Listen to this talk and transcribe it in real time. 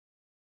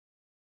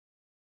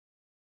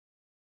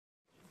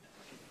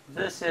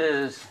This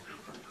is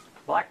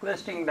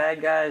Blacklisting Bad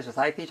Guys with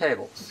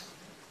IPTables.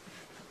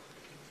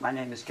 My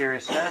name is Gary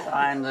Smith.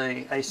 I'm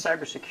a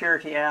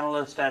cybersecurity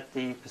analyst at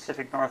the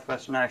Pacific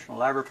Northwest National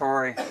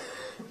Laboratory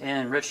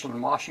in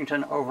Richland,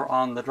 Washington, over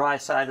on the dry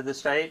side of the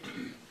state.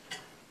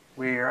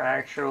 We are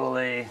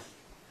actually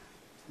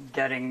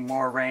getting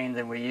more rain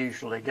than we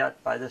usually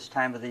get by this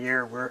time of the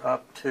year. We're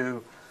up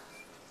to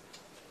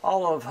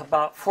all of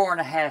about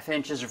 4.5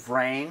 inches of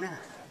rain.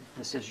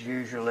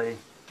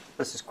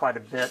 This is quite a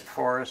bit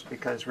for us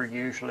because we're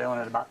usually on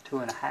at about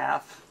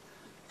 2.5.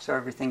 So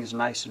everything's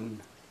nice and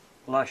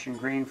lush and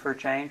green for a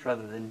change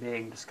rather than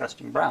being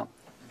disgusting brown.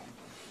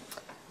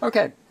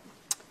 Okay,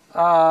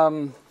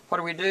 what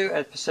do we do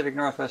at Pacific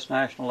Northwest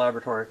National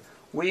Laboratory?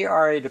 We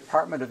are a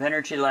Department of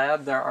Energy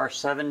lab. There are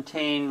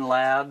 17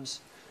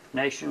 labs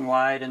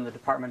nationwide in the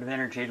Department of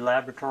Energy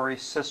laboratory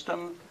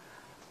system.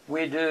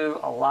 We do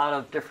a lot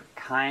of different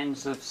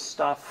kinds of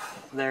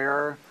stuff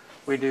there.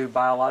 We do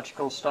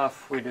biological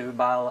stuff, we do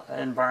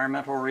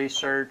environmental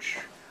research,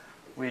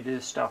 we do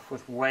stuff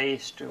with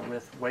waste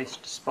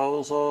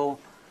disposal,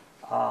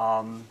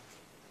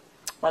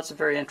 lots of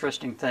very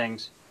interesting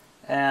things.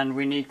 And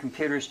we need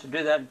computers to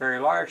do that, very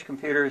large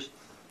computers,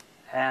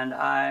 and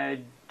I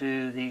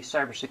do the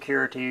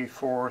cybersecurity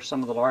for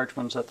some of the large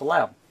ones at the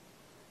lab.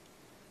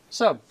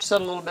 So, to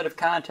set a little bit of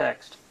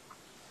context,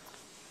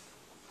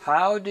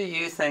 how do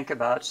you think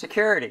about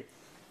security?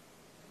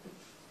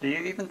 Do you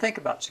even think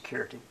about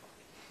security?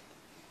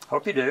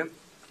 Hope you do.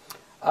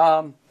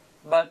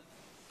 But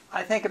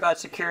I think about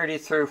security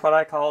through what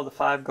I call the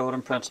 5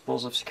 golden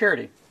principles of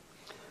security.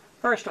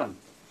 First one,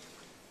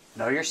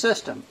 know your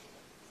system.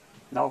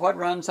 Know what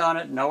runs on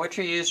it, know what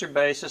your user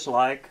base is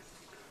like,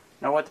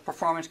 know what the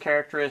performance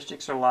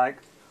characteristics are like,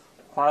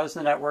 how does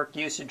the network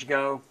usage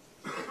go.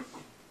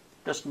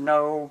 Just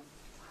know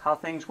how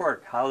things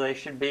work, how they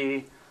should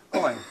be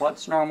going,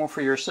 what's normal for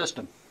your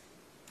system.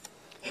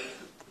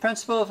 The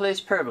principle of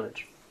least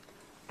privilege.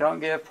 Don't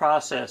give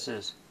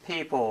processes,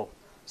 people,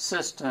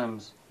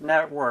 systems,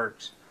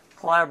 networks,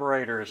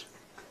 collaborators,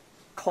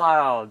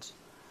 clouds,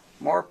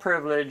 more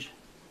privilege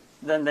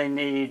than they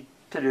need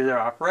to do their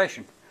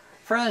operation.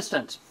 For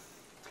instance,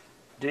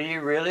 do you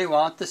really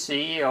want the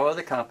CEO of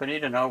the company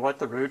to know what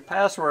the root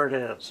password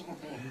is?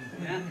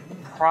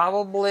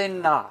 Probably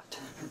not.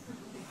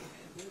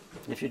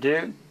 If you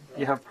do,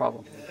 you have a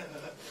problem.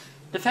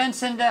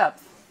 Defense in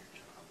depth.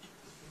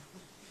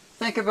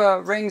 Think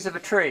about rings of a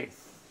tree,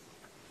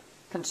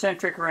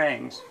 concentric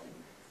rings.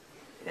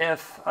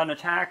 If an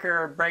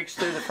attacker breaks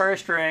through the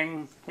first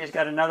ring, he's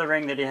got another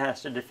ring that he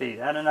has to defeat,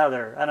 and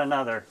another, and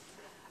another.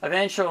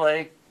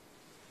 Eventually,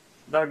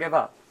 they'll give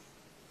up,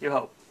 you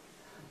hope.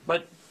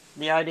 But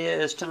the idea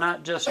is to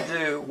not just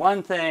do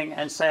one thing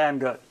and say, I'm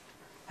good.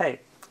 Hey,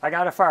 I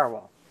got a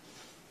firewall.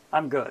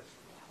 I'm good.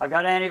 I've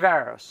got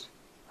antivirus.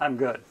 I'm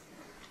good.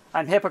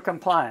 I'm HIPAA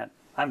compliant.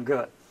 I'm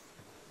good.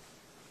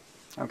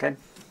 Okay?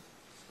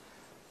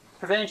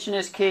 Prevention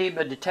is key,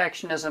 but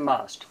detection is a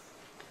must.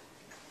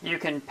 You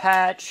can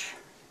patch,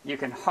 you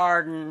can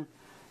harden,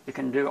 you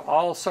can do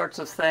all sorts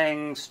of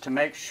things to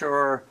make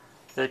sure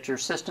that your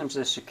systems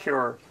are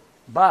secure.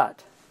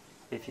 But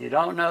if you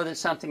don't know that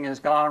something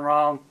has gone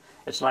wrong,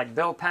 it's like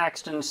Bill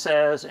Paxton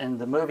says in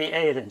the movie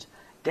Aliens,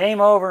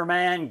 game over,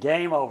 man,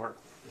 game over.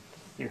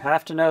 You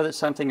have to know that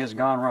something has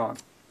gone wrong.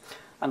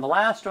 And the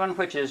last one,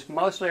 which is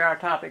mostly our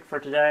topic for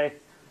today,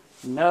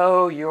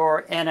 know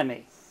your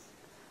enemy.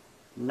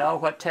 Know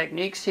what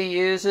techniques he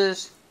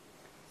uses,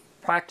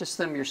 practice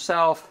them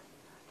yourself,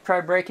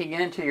 try breaking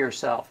into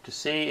yourself to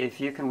see if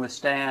you can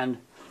withstand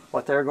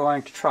what they're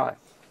going to try.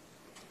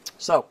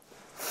 So,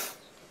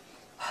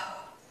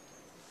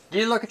 do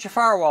you look at your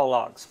firewall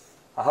logs?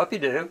 I hope you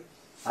do.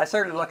 I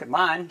certainly look at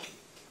mine.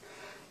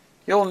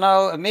 You'll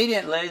know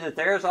immediately that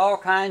there's all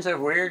kinds of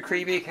weird,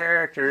 creepy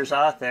characters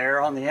out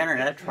there on the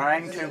internet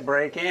trying to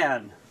break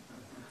in.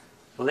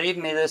 Believe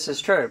me, this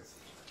is true.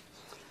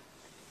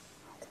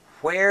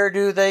 Where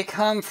do they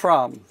come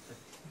from?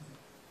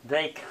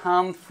 They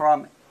come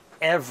from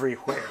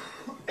everywhere.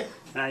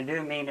 And I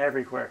do mean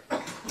everywhere.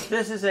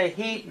 This is a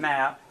heat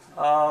map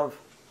of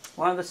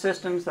one of the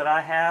systems that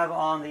I have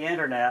on the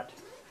internet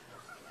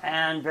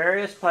and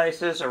various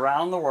places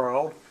around the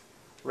world,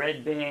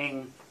 red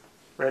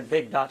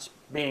big dots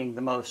being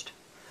the most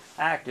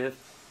active,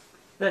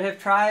 that have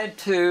tried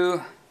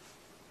to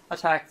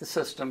attack the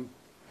system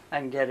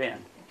and get in.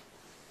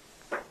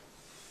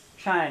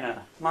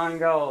 China,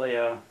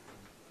 Mongolia,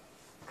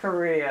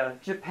 Korea,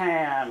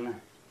 Japan,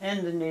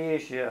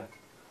 Indonesia,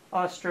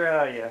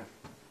 Australia,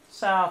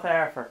 South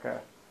Africa,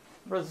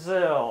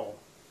 Brazil,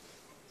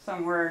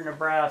 somewhere in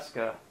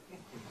Nebraska.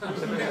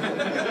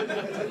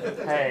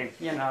 Hey,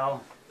 you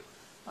know,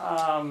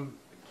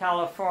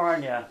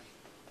 California,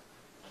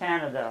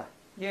 Canada,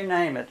 you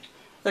name it.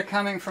 They're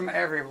coming from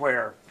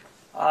everywhere.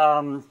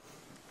 And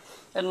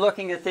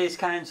looking at these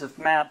kinds of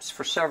maps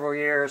for several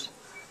years,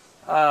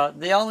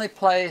 the only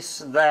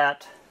place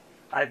that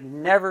I've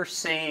never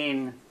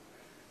seen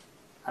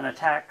an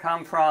attack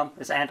come from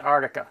is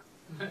Antarctica.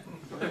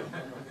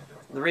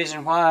 The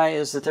reason why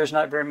is that there's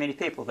not very many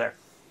people there.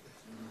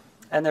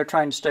 and they're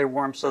trying to stay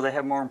warm, so they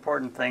have more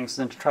important things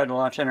than to try to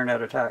launch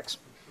internet attacks.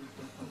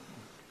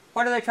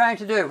 What are they trying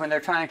to do when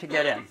they're trying to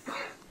get in?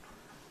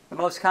 The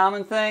most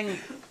common thing,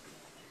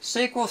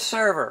 SQL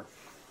Server.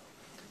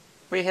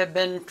 We have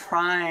been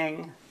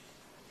trying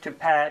to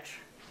patch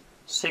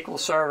SQL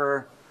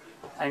Server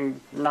and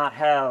not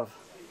have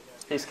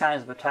these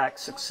kinds of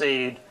attacks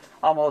succeed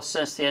almost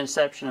since the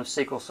inception of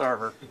SQL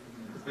Server.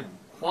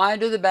 Why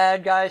do the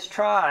bad guys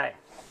try?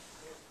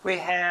 We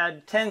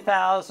had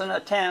 10,000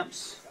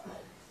 attempts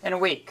in a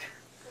week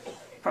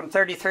from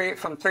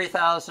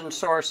 3,000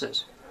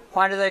 sources.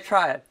 Why do they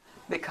try it?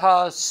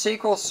 Because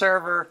SQL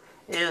Server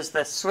is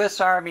the Swiss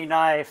Army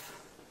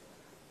knife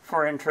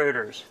for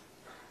intruders.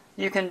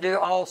 You can do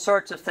all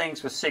sorts of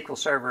things with SQL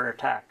Server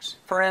attacks.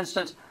 For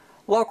instance,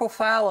 local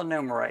file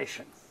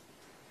enumeration.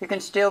 You can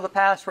steal the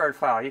password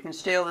file. You can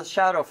steal the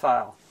shadow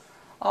file.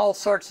 All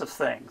sorts of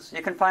things.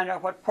 You can find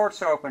out what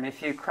ports are open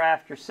if you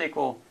craft your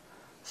SQL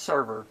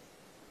Server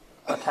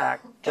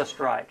attack just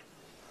right.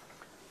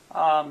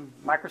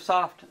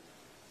 Microsoft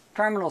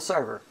Terminal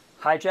Server,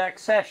 hijack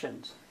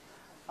sessions.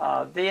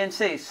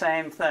 VNC,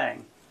 same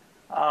thing.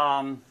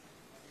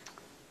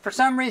 For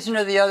some reason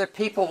or the other,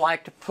 people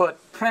like to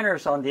put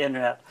printers on the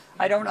internet.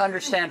 I don't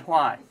understand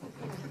why.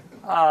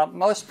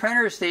 Most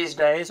printers these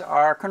days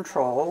are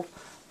controlled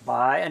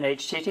by an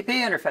HTTP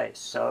interface.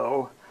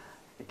 So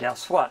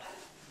guess what?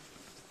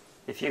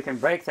 If you can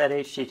break that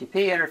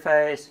HTTP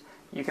interface,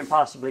 you can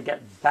possibly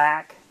get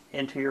back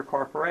into your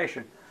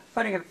corporation.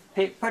 Putting a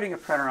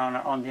printer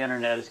on the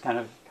internet is kind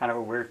of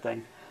a weird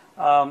thing.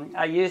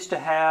 I used to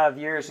have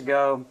years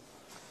ago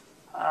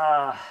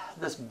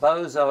this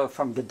bozo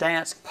from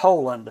Gdansk,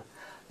 Poland,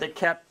 that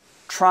kept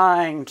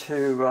trying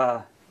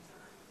to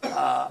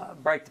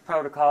break the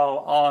protocol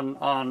on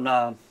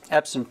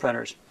Epson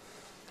printers.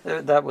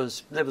 That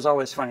was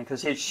always funny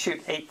because he'd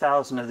shoot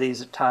 8,000 of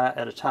these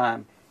at a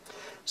time.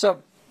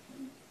 So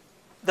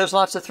there's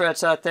lots of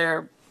threats out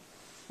there,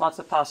 lots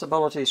of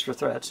possibilities for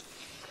threats.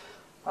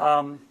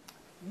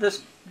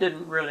 This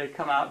didn't really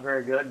come out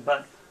very good,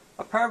 but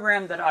a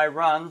program that I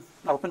run,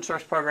 an open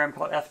source program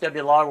called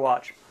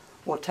FWLogWatch,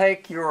 will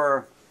take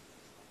your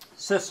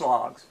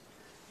syslogs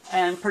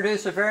and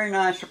produce a very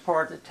nice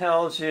report that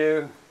tells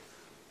you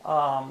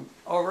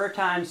over a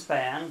time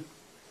span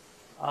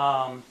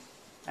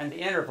and the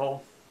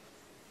interval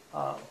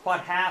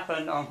what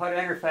happened on what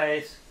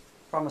interface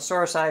from a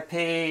source IP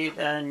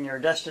and your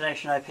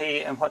destination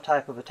IP and what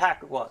type of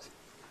attack it was.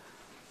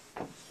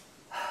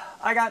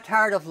 I got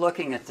tired of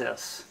looking at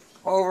this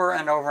over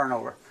and over and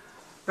over.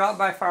 Drop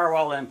by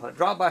firewall input,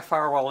 drop by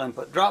firewall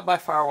input, drop by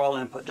firewall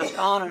input, just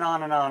on and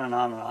on and on and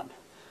on and on.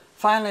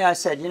 Finally I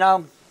said, you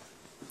know,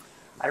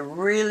 I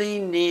really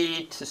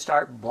need to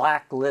start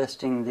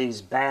blacklisting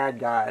these bad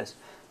guys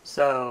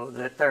so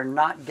that they're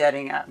not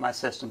getting at my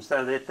system,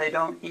 so that they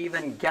don't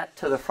even get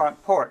to the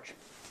front porch.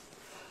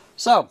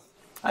 So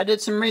I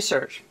did some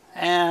research,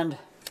 and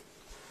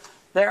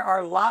there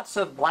are lots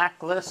of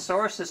blacklist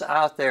sources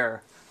out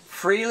there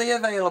freely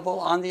available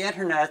on the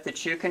internet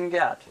that you can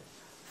get,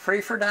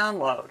 free for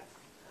download.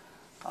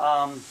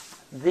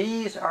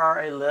 These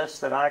are a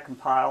list that I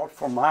compiled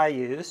for my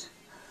use.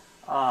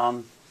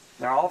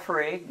 They're all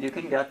free. You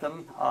can get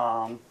them.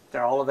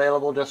 They're all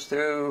available just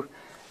through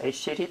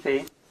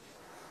HTTP.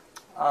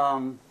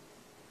 Some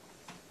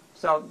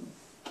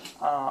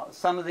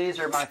of these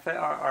are my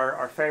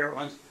our favorite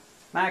ones.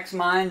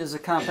 MaxMind is a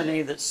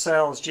company that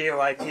sells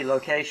geo-IP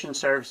location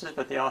services,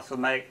 but they also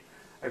make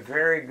a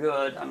very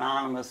good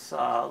anonymous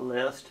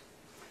list.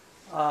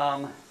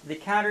 The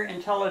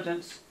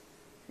Counterintelligence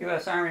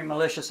U.S. Army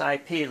Malicious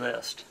IP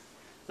list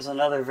is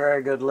another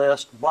very good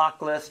list.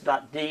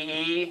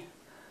 Blacklist.de,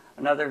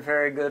 another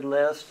very good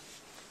list.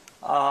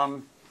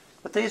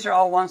 But these are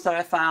all ones that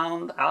I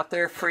found out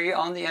there free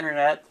on the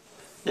internet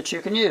that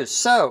you can use.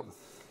 So,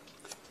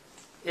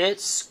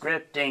 it's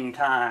scripting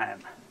time.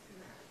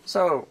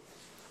 So,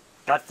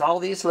 got all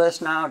these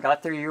lists now,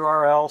 got their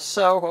URLs.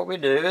 So what we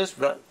do is,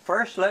 but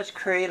first let's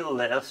create a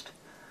list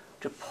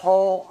to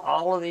pull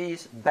all of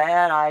these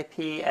bad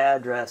IP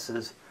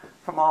addresses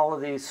from all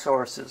of these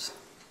sources.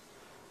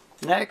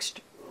 Next,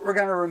 we're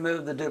going to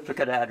remove the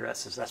duplicate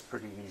addresses. That's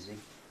pretty easy.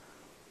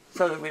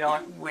 So that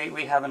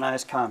we have a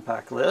nice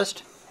compact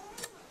list.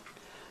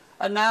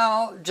 And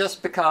now,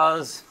 just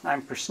because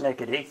I'm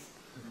persnickety,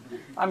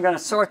 I'm going to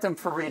sort them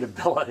for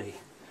readability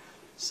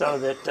so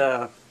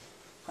that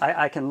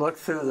I can look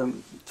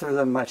through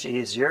them much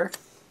easier.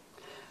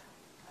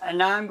 And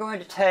now I'm going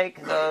to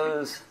take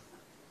those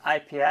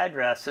IP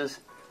addresses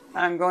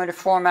and I'm going to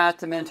format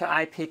them into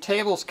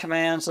IPTables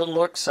commands that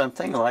look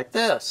something like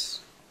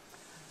this.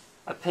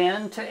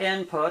 Append to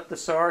input, the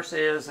source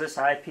is this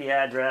IP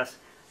address,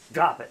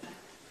 drop it.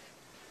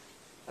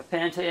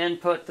 Append to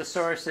input, the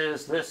source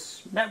is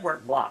this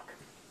network block,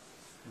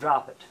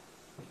 drop it.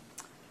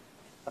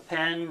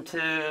 Append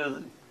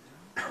to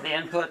the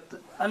input,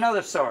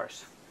 another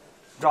source,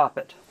 drop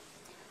it.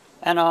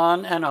 And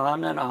on and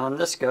on and on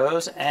this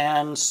goes,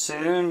 and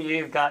soon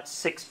you've got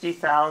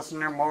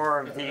 60,000 or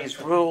more of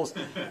these rules,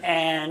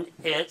 and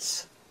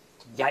it's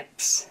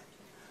yipes.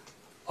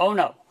 Oh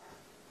no.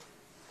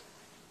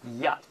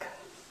 Yuck.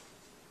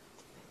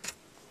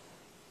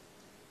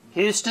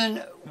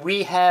 Houston,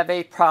 we have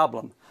a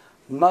problem.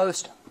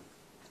 Most,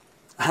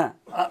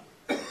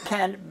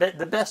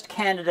 the best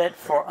candidate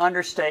for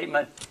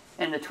understatement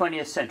in the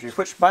 20th century,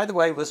 which by the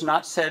way was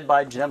not said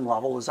by Jim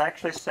Lovell, was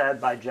actually said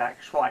by Jack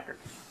Schweikert,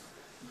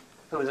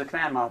 who was a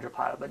command module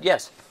pilot. But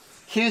yes,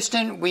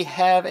 Houston, we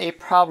have a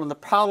problem. The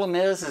problem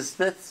is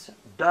this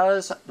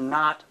does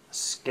not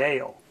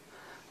scale.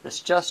 This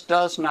just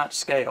does not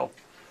scale.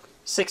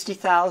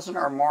 60,000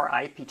 or more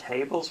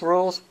IPTables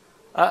rules?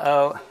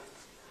 Uh-oh.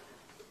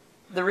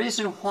 The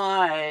reason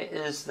why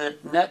is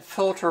that net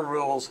filter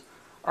rules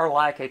are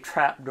like a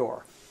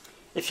trapdoor.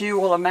 If you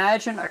will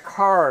imagine a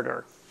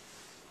corridor,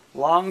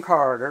 long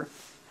corridor,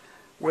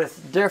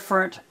 with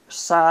different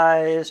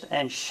sized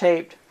and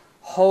shaped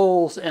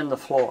holes in the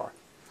floor.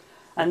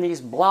 And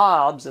these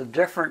blobs of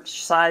different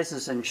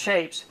sizes and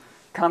shapes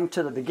come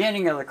to the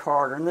beginning of the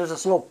corridor, and there's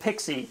this little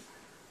pixie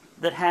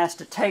that has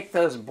to take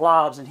those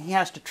blobs, and he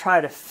has to try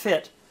to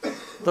fit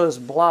those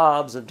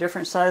blobs of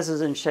different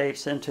sizes and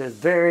shapes into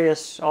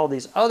all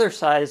these other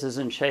sizes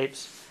and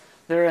shapes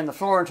that are in the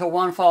floor until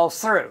one falls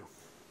through.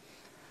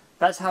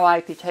 That's how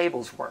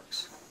IPTables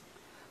works.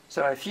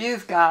 So if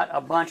you've got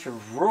a bunch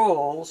of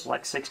rules,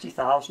 like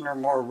 60,000 or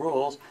more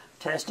rules,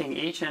 testing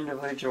each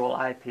individual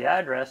IP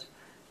address,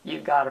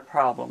 you've got a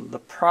problem. The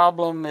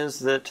problem is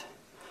that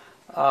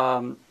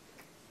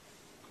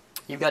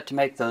you've got to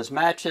make those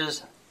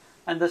matches,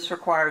 and this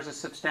requires a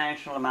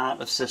substantial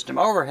amount of system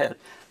overhead.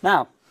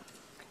 Now,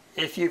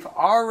 if you've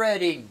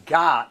already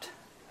got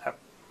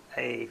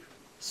a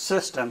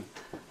system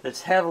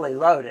that's heavily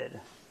loaded,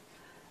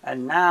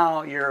 and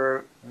now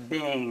you're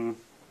being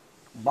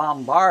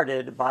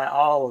bombarded by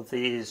all of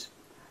these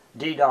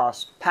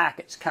DDoS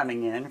packets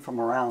coming in from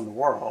around the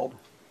world,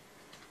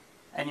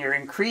 and you're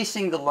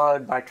increasing the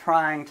load by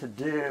trying to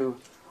do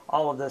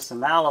all of this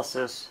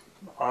analysis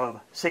of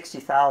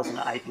 60,000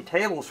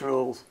 IPTables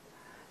rules,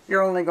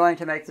 you're only going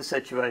to make the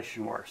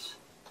situation worse.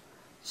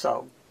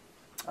 So,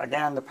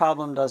 again, the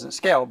problem doesn't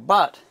scale,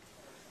 but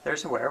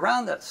there's a way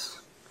around this.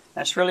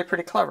 That's really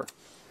pretty clever.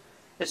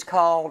 It's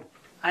called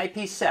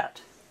IPset.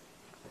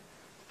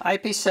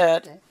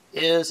 IPset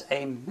is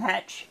a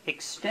match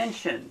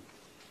extension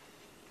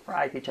for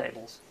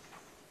IPTables.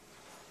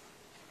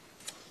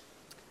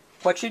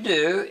 What you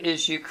do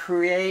is you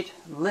create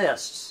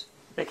lists.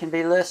 They can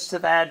be lists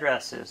of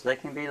addresses. They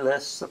can be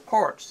lists of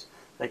ports.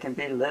 They can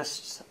be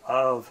lists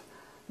of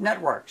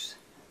networks.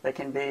 They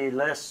can be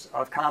lists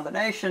of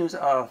combinations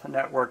of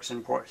networks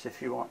and ports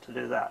if you want to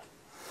do that.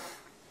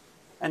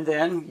 And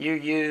then you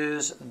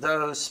use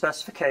those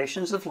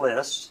specifications of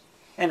lists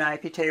and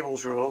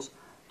IPTables rules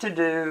to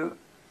do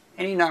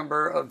any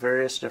number of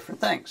various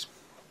different things.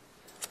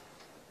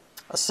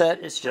 A set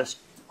is just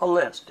a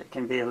list. It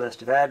can be a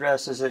list of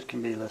addresses, it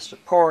can be a list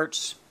of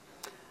ports,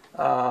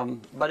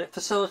 but it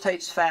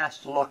facilitates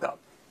fast lookup.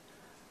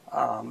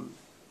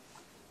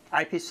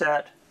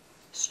 IPset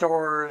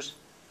stores,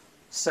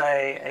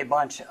 say, a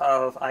bunch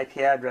of IP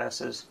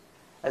addresses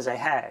as a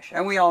hash,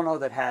 and we all know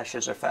that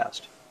hashes are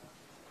fast.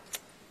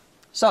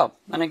 So,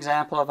 an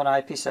example of an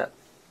IPset.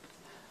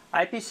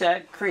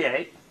 IPset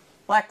create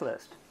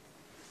blacklist.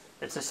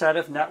 It's a set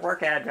of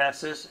network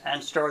addresses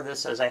and store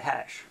this as a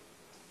hash.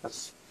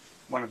 That's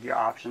one of your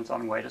options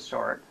on way to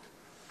store it.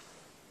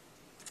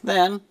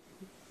 Then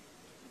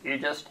you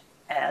just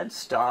add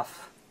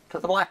stuff to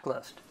the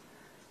blacklist.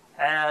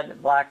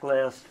 Add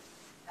blacklist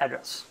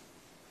address.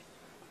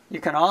 You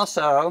can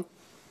also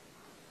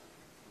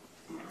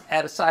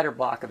add a CIDR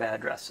block of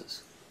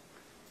addresses.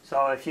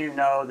 So if you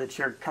know that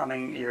you're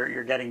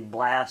getting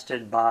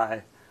blasted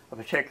by a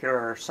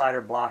particular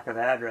CIDR block of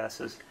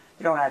addresses,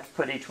 you don't have to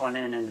put each one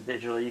in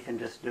individually. You can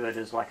just do it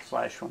as like a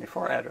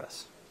 /24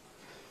 address.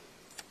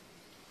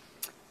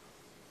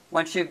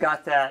 Once you've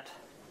got that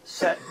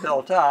set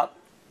built up,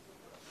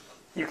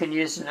 you can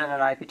use it in an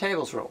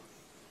IPTables rule.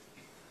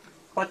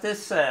 What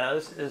this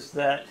says is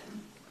that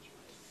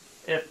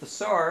if the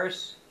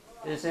source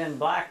is in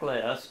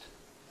blacklist,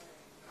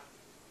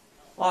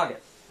 log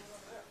it.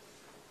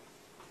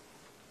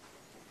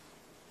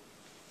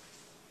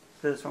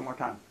 Do this one more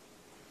time.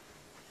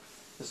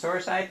 The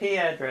source IP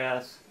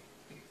address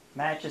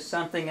matches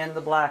something in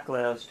the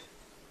blacklist.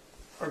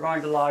 We're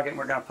going to log it, and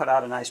we're going to put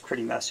out a nice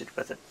pretty message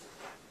with it.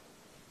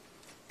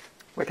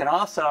 We can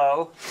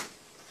also,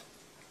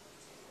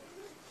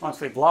 once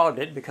we've logged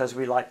it, because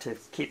we like to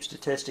keep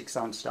statistics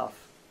on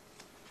stuff,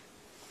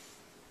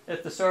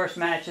 if the source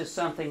matches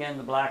something in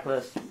the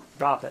blacklist,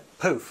 drop it.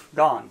 Poof,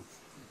 gone.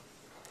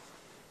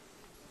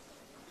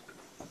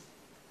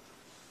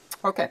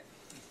 Okay.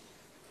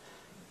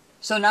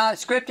 So now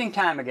it's scripting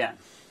time again.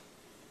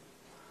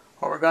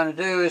 What we're going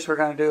to do is we're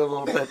going to do a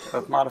little bit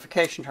of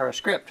modification to our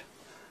script.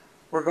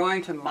 We're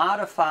going to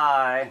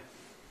modify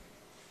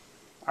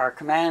our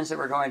commands that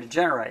we're going to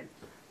generate,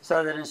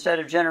 so that instead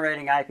of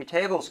generating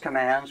IPTables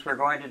commands, we're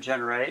going to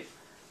generate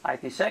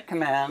IPset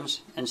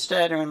commands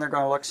instead, and they're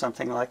going to look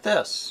something like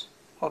this.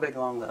 Whole big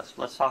long list.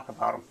 Let's talk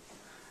about them.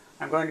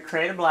 I'm going to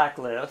create a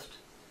blacklist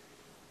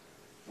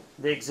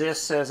The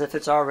exist says if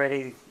it's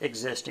already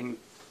existing,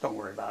 don't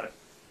worry about it.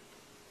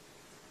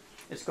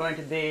 It's going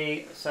to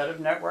be a set of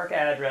network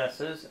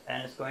addresses,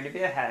 and it's going to be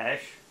a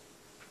hash,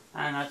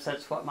 and that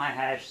sets what my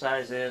hash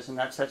size is, and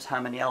that sets how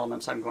many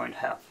elements I'm going to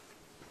have.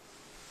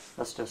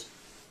 That's just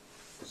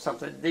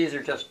something, these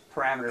are just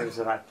parameters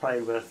that I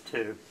play with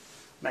to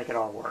make it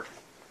all work.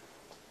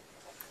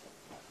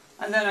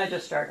 And then I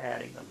just start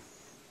adding them,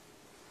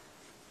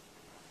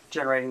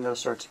 generating those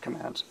sorts of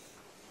commands.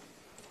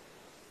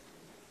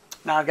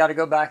 Now I've got to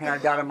go back and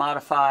I've got to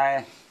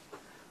modify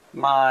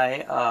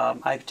my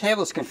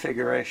IPTables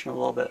configuration a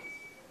little bit.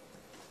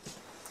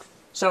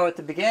 So at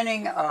the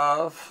beginning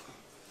of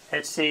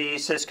etc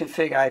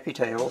sysconfig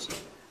IPTables,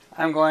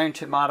 I'm going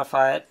to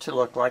modify it to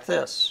look like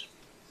this.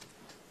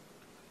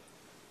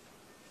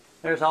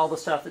 There's all the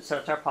stuff that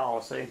sets our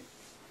policy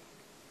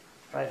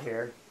right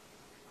here.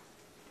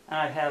 And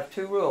I have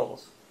two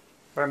rules,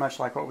 very much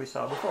like what we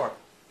saw before.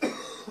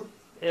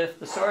 If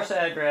the source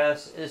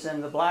address is in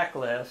the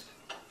blacklist,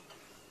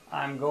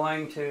 I'm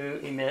going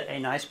to emit a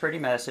nice pretty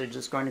message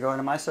that's going to go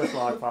into my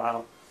syslog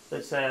file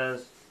that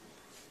says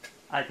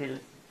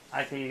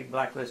IP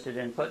blacklisted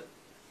input.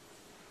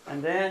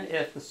 And then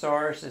if the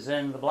source is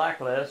in the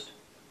blacklist,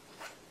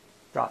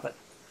 drop it.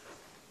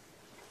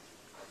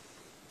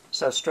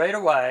 So straight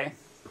away,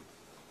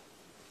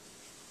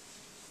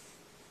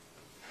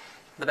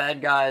 the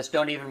bad guys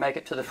don't even make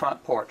it to the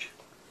front porch.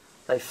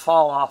 They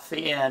fall off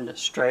the end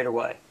straight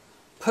away.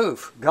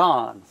 Poof,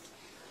 gone.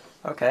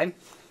 Okay.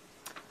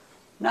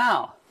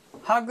 Now,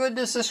 how good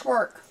does this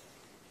work?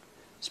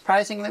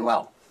 Surprisingly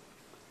well.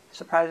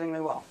 Surprisingly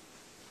well.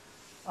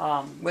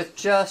 With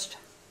just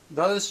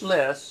those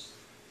lists,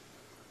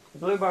 the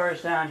blue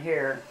bars down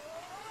here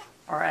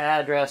are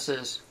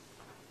addresses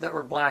that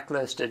were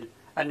blacklisted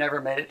and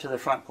never made it to the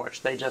front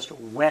porch. They just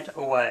went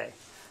away.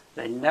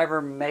 They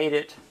never made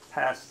it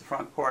past the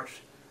front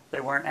porch. They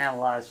weren't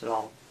analyzed at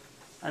all.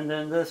 And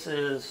then this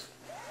is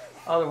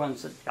other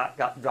ones that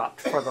got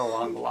dropped further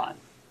along the line.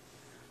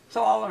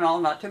 So all in all,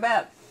 not too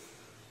bad.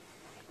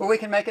 But we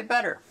can make it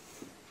better.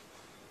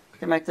 We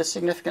can make this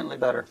significantly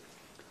better.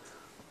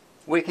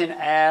 We can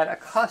add a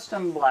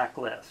custom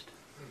blacklist.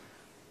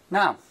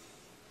 Now,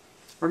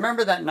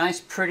 remember that nice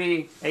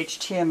pretty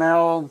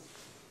HTML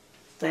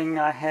thing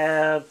I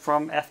had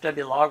from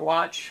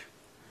FWLogWatch?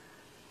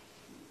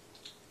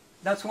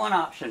 That's one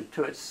option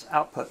to its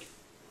output.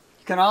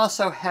 You can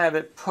also have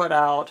it put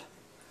out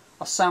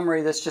a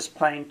summary that's just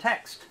plain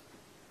text.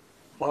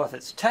 Well, if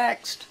it's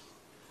text,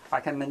 I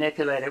can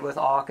manipulate it with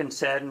awk and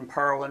sed and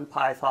Perl and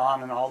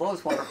Python and all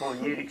those wonderful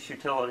Unix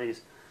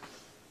utilities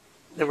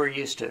that we're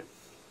used to.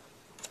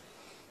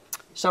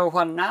 So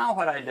now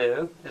what I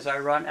do is I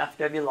run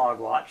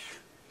FWLogWatch,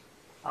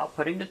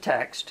 outputting to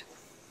text.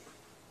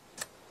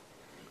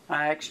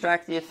 I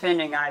extract the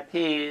offending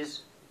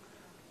IPs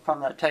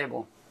from that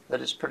table that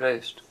is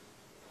produced.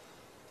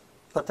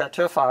 Put that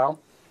to a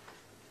file.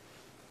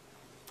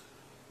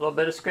 A little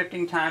bit of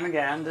scripting time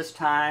again. This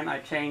time I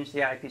change the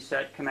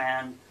ipset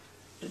command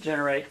to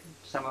generate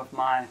some of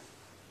my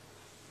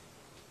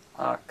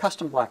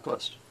custom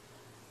blacklist.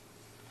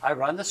 I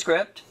run the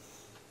script.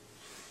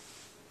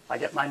 I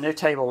get my new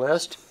table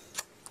list.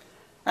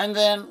 And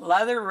then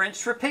lather,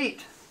 rinse,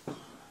 repeat.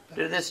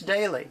 Do this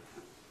daily.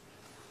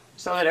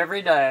 So that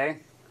every day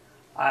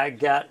I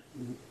get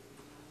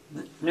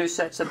new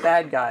sets of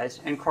bad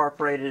guys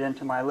incorporated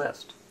into my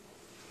list.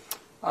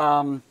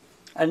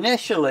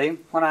 Initially,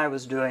 when I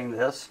was doing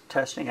this,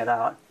 testing it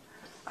out,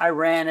 I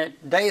ran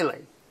it daily.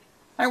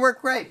 And it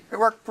worked great. It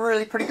worked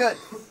really pretty good.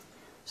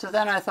 So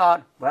then I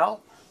thought,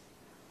 well,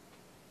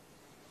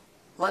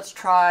 let's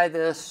try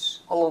this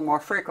a little more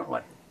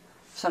frequently.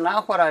 So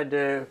now what I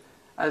do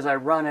is I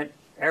run it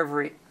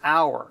every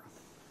hour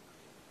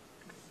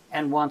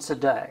and once a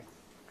day.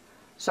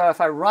 So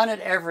if I run it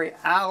every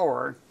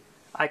hour,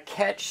 I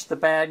catch the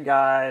bad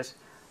guys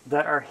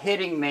that are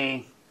hitting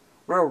me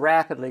real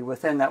rapidly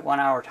within that 1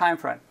 hour time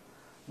frame.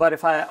 But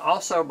if I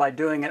also, by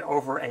doing it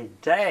over a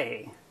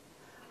day,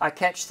 I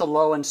catch the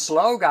low and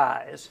slow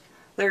guys,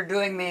 they're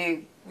doing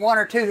me 1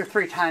 or 2 or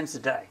 3 times a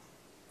day.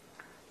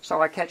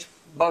 So I catch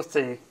both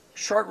the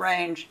short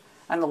range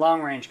and the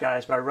long range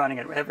guys by running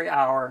it every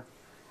hour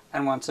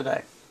and once a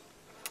day.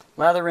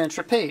 Lather, rinse,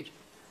 repeat.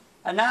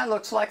 And now it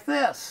looks like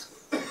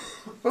this.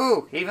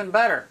 Ooh, even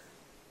better.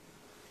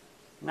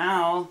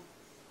 Now,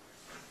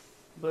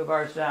 blue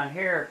bars down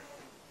here,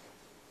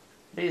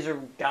 these are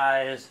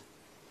guys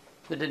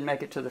that didn't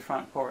make it to the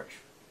front porch.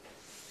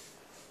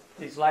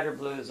 These lighter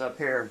blues up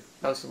here,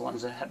 those are the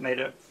ones that have made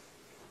it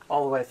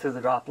all the way through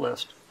the drop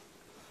list.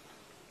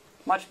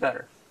 Much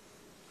better.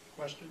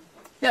 Question?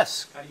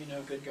 Yes? How do you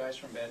know good guys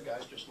from bad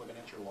guys just looking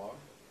at your log?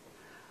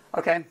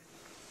 Okay.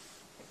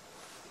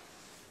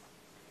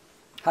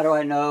 How do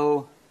I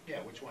know? Yeah,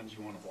 which ones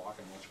you want to block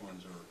and which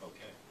ones are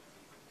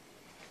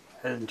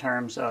okay? In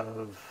terms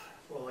of?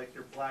 Well, like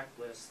your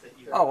blacklist that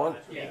you Oh, well,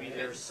 maybe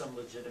there's some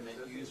legitimate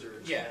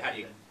users. Yeah, that how do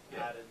you?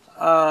 have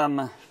been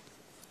added.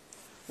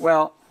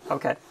 Well,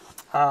 okay.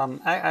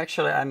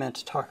 Actually, I meant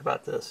to talk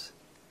about this.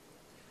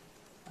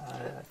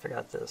 I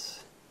forgot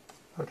this.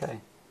 Okay.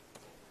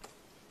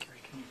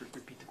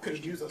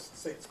 Could use us to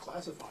say it's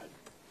classified.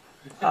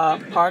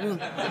 Pardon?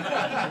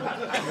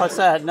 What's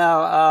that?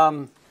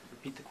 No.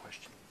 Repeat the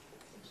question.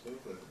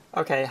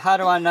 Okay. How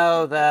do I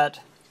know that?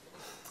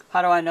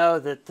 How do I know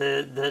that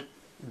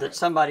that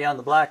somebody on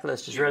the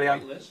blacklist is really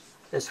on? List?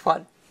 Is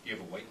what? Do you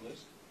have a white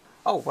list?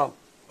 Oh well.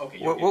 Okay.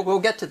 We'll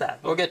get to that.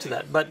 We'll get to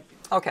that. But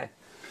okay.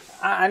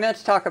 I meant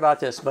to talk about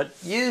this, but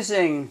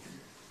using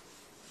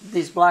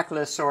these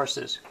blacklist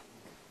sources,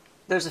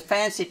 there's a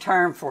fancy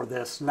term for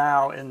this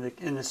now in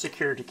the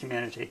security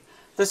community.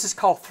 This is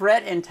called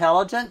threat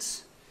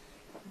intelligence.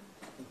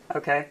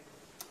 Okay,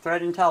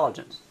 threat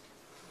intelligence.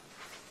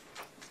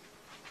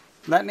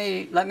 Let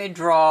me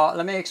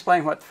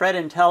explain what threat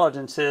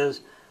intelligence is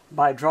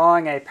by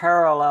drawing a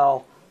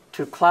parallel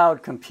to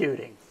cloud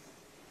computing.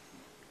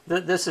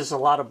 This is a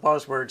lot of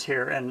buzzwords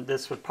here, and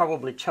this would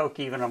probably choke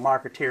even a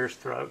marketeer's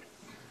throat.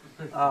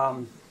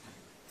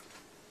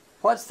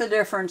 What's the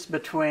difference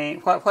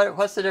between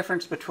what's the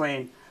difference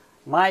between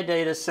my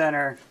data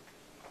center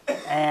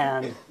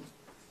and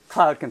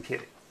cloud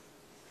computing?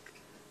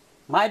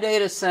 My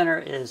data center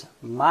is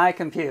my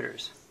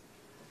computers.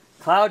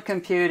 Cloud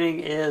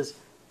computing is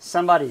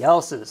somebody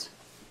else's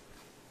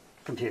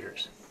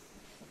computers.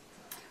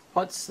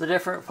 What's the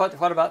difference?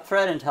 What about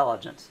threat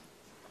intelligence?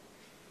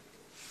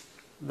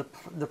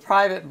 The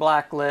private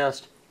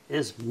blacklist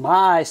is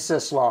my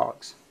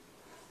syslogs.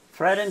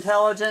 Threat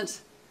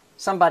intelligence,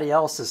 somebody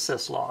else's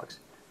syslogs.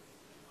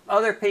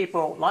 Other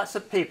people, lots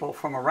of people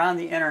from around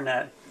the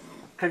internet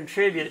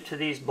contribute to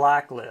these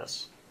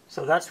blacklists.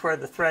 So that's where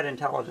the threat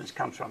intelligence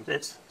comes from.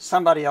 It's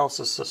somebody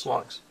else's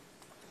syslogs.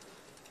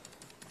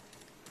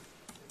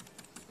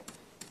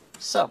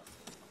 So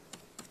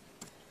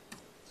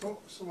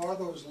are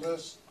those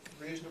lists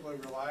reasonably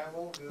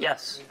reliable?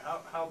 Yes. I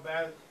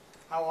mean,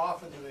 how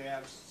often do they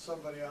have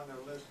somebody on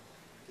their list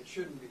that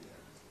shouldn't be there?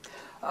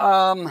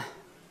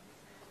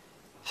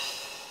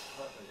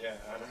 Yeah,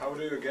 and how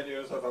do you get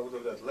yourself out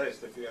of that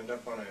list if you end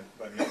up on it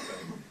by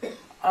mistake?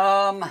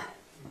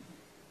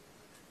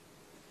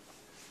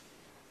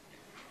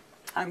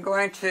 I'm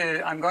going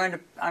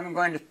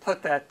to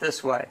put that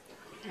this way.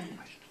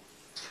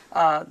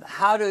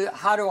 How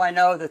do I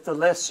know that the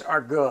lists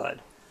are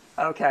good?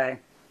 Okay,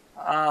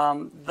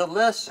 the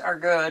lists are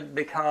good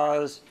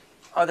because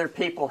other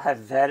people have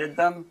vetted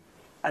them,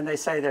 and they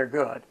say they're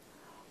good.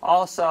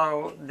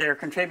 Also, they're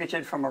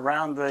contributed from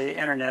around the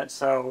internet,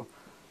 so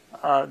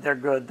they're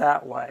good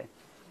that way.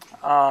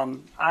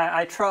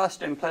 I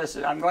trust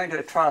implicit. I'm going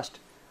to trust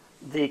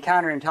the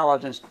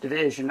counterintelligence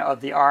division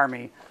of the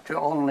Army to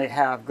only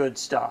have good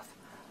stuff.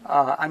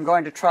 I'm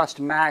going to trust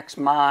Max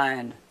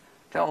Mind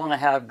to only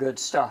have good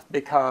stuff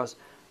because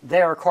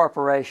they're a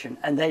corporation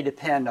and they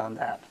depend on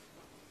that.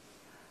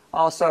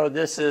 Also,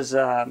 this is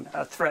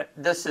a threat.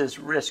 This is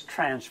risk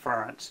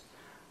transference.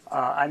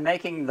 I'm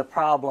making the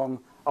problem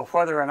of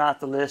whether or not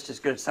the list is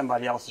good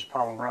somebody else's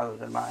problem rather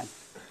than mine.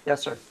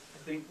 Yes, sir.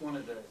 I think one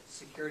of the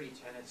security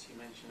tenets you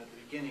mentioned at the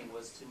beginning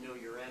was to know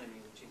your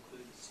enemy, which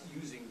includes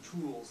using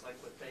tools like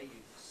what they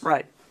use.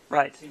 Right,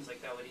 right. It seems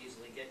like that would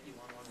easily get you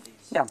on one of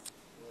these Yeah.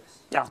 lists.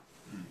 Yeah.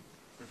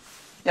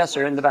 Yes,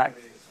 sir, in the back.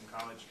 Some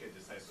college kid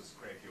decides to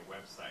scrape your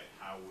website,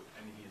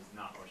 and he is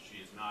not or she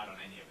is not on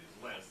any of these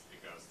lists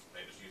because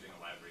they're just using a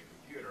library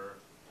computer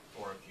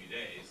for a few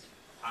days.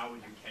 How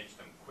would you catch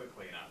them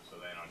quickly enough so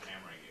they're not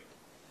hammering you?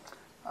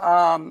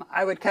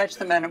 I would catch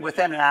them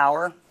within an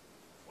hour.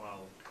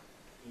 Well,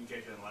 can you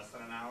catch it in less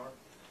than an hour?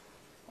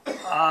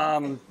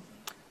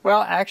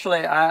 Well,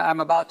 actually, I'm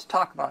about to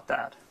talk about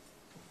that.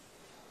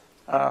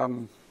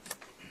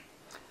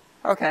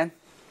 Okay.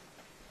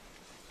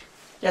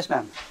 Yes,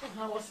 ma'am.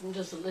 How often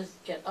does the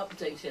list get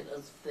updated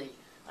as the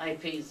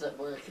IPs that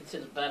were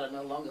considered bad are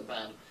no longer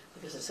bad?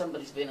 Because if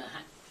somebody's been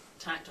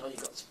attacked or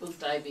you've got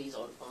spoofed IPs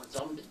or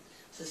zombie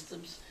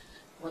systems,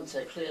 once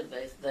they're cleared,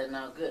 they're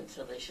now good,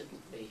 so they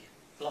shouldn't be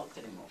blocked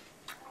anymore.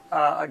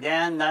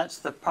 Again, that's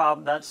the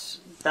problem.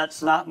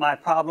 That's not my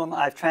problem.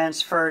 I've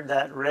transferred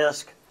that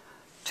risk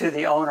to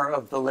the owner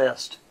of the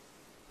list.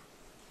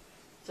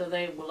 So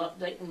they will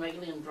update them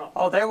regularly and drop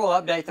them? Oh, they will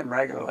update them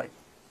regularly.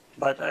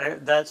 But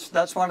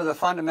that's one of the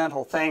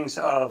fundamental things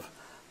of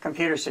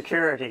computer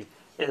security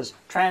is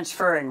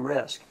transferring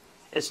risk.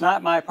 It's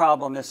not my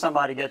problem if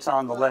somebody gets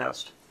on the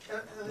list.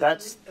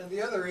 And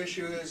the other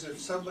issue is if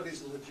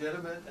somebody's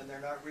legitimate and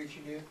they're not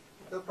reaching you,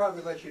 they'll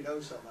probably let you know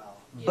somehow.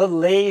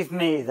 Believe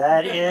me,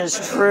 that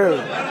is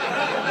true.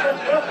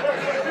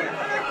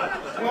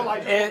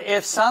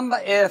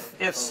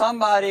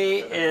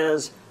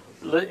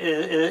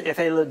 If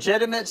a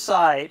legitimate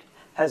site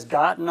has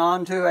gotten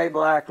onto a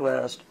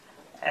blacklist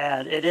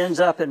and it ends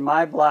up in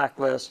my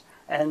blacklist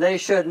and they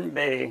shouldn't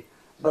be,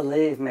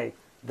 believe me,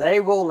 they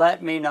will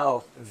let me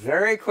know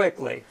very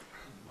quickly.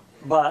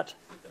 But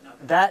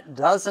that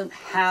doesn't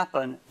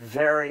happen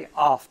very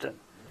often.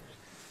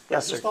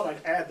 Yes, I just sir. thought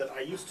I'd add that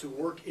I used to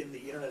work in the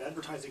internet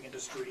advertising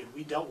industry, and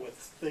we dealt with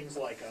things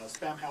like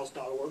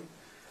spamhouse.org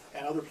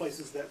and other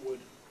places that would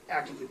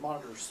actively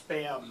monitor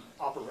spam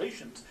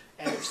operations.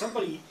 And if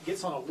somebody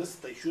gets on a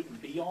list they shouldn't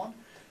be on,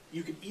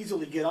 you can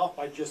easily get off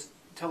by just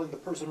telling the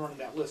person running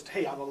that list,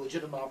 hey, I'm a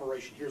legitimate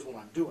operation, here's what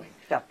I'm doing.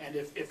 Yeah. And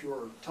if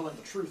you're telling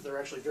the truth, they're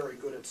actually very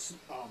good at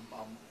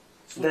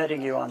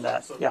Vetting you on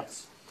that, So, yeah.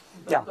 yes.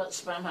 Yeah. But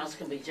Spamhaus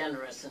can be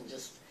generous and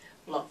just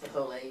block the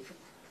whole A.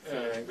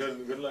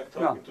 Good luck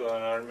talking to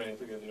an army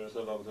to get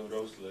yourself out of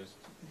those lists.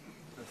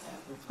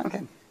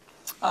 Okay.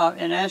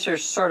 In answer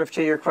sort of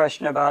to your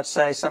question about,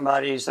 say,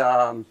 somebody's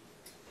on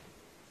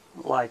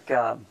a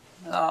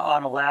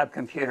lab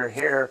computer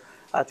here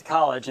at the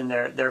college and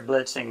they're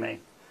blitzing me.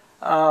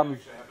 Actually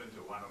happened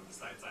to one of the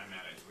sites I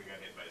managed. We got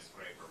hit by a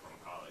scraper from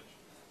college.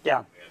 Yeah.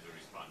 We had to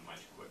respond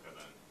much quicker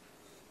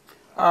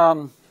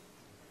than.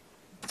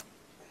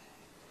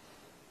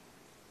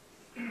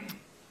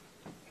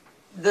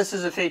 This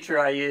is a feature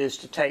I use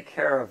to take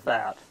care of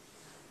that.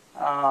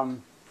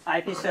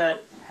 IPset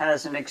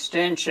has an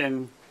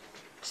extension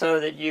so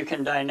that you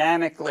can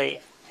dynamically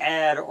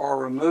add or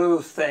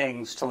remove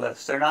things to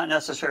lists. They're not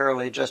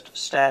necessarily just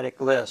static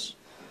lists.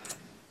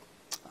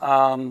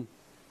 So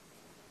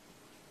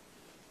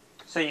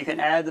you can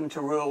add them to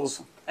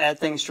rules, add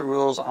things to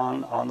rules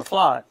on the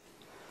fly.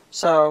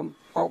 So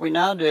what we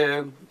now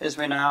do is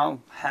we now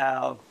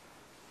have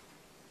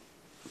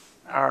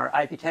our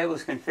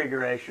IPTables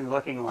configuration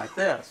looking like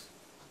this.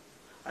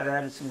 I've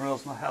added some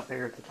rules up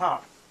here at the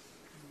top.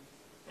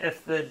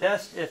 If the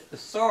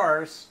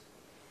source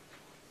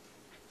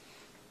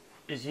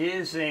is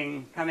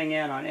coming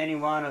in on any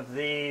one of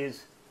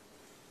these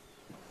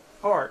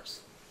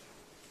ports,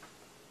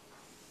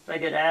 they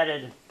get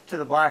added to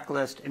the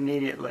blacklist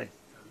immediately.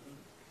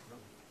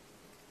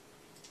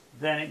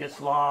 Then it gets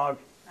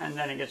logged, and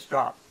then it gets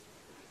dropped.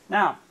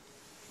 Now,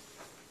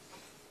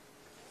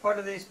 what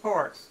are these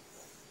ports?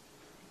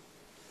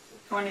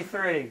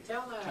 23.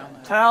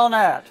 Telnet.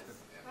 Telnet.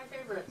 My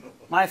favorite.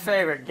 My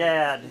favorite,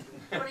 GAD.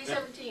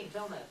 2017,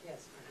 Telnet,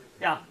 yes.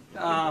 Yeah,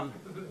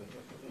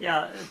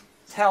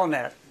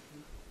 Telnet.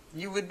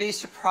 You would be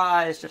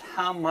surprised at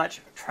how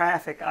much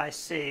traffic I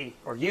see,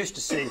 or used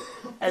to see,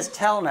 as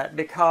Telnet,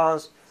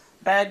 because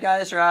bad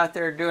guys are out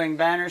there doing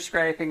banner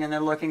scraping and they're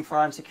looking for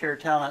unsecured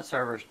Telnet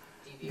servers.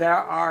 There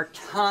are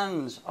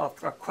tons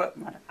of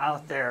equipment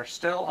out there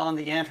still on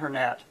the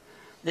internet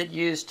that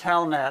use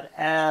Telnet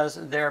as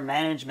their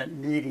management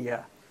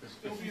media. It's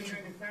still being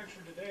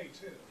manufactured today,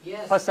 too.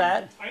 Yes. What's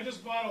that? I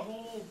just bought a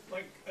whole,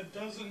 like, a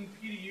dozen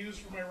PDUs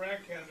for my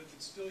rack cabinet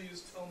that still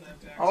use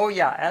Telnet to access. Oh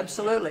yeah,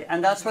 absolutely.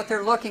 And that's what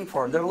they're looking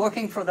for. They're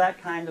looking for that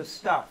kind of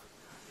stuff.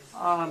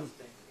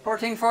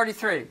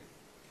 1443.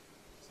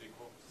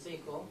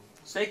 Sequel.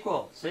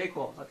 Sequel.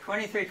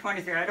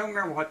 2323. I don't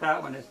remember what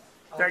that one is.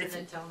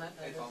 Alternate Telnet.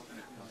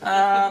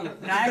 No,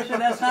 actually,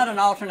 that's not an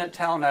alternate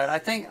Telnet. I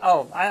think,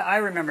 I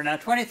remember now.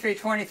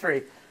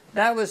 2323.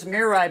 That was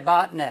Mirai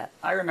Botnet.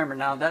 I remember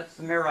now. That's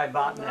the Mirai I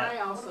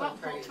Botnet. also What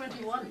about tried port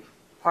 21?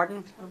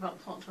 Pardon? What about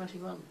port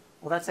 21?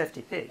 Well, that's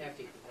FTP. FTP, that's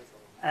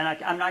all. And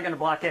I'm not going to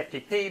block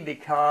FTP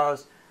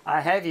because I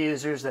have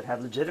users that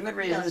have legitimate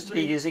reasons Yes, to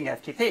be using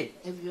FTP.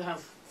 If you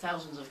have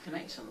thousands of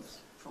connections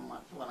from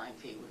one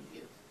IP, wouldn't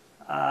you?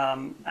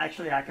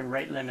 Actually, I can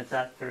rate limit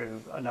that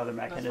through another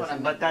mechanism,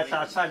 meant, but that's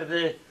outside of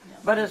the.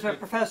 But as a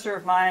professor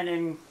of mine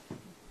in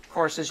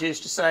courses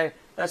used to say,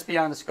 that's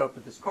beyond the scope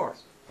of this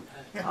course.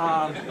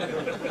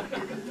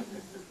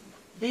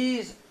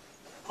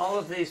 All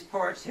of these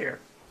ports here.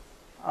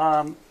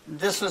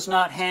 This was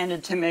not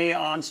handed to me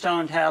on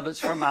stone tablets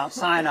from Mount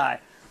Sinai.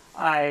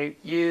 I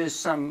used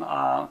some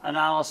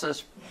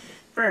analysis,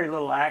 very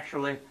little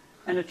actually,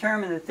 and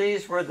determined that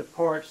these were the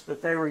ports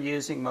that they were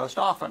using most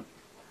often.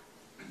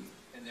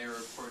 And there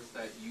are ports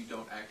that you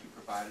don't actually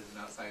provide as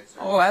an outside service?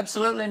 Oh,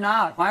 absolutely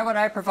not. Why would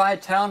I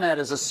provide Telnet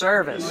as a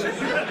service?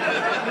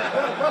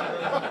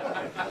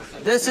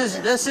 This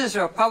is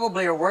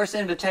probably a worse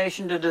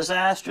invitation to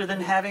disaster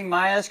than having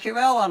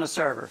MySQL on a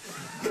server.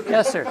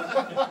 Yes, sir. So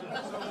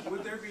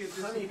would there be a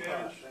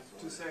disadvantage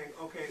to saying,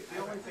 okay,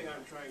 the only thing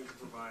I'm trying to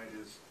provide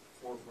is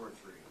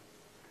 443,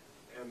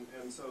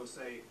 and so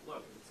say,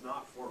 look, if it's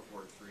not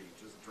 443,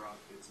 just drop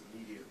it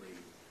immediately.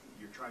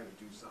 You're trying to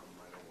do something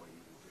I don't want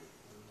you to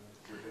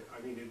do. I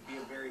mean, it'd be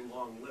a very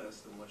long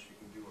list unless you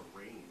can do a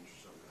range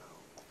somehow.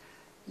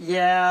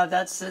 Yeah,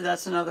 that's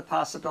another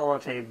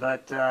possibility,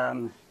 but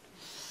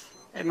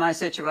in my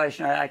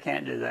situation, I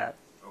can't do that.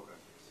 Okay.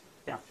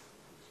 Yeah.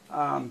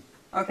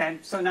 Okay,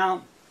 so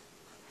now,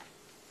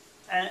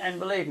 and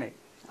believe me,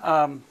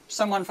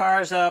 someone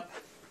fires up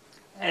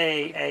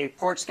a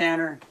port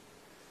scanner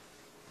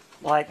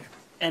like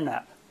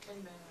Nmap.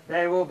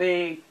 They will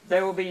be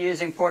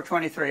using port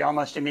 23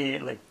 almost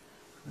immediately.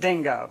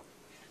 Bingo.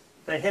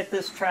 They hit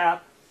this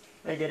trap,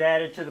 they get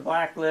added to the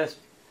blacklist,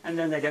 and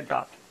then they get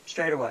dropped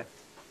straight away.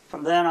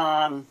 From then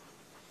on,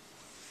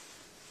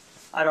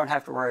 I don't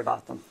have to worry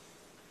about them.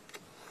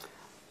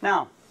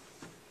 Now,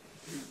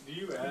 do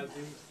you add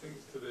these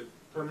things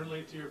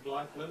permanently to your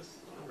blacklist,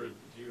 or do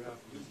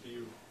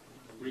you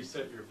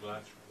reset your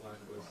blacklist,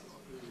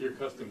 your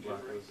custom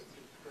blacklist?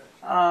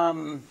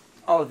 Yeah,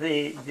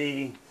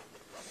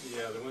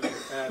 the ones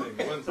you're adding.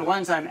 The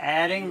ones I'm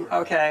adding,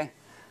 okay.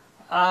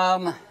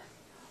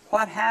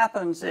 What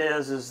happens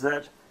is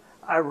that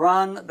I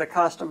run the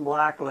custom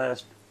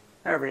blacklist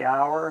every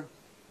hour.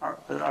 Or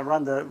I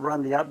run the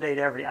update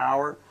every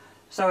hour.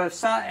 So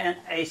if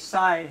a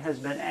site has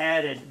been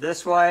added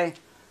this way,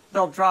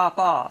 they'll drop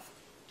off.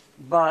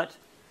 But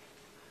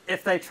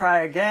if they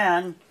try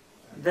again,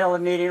 they'll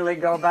immediately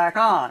go back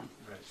on.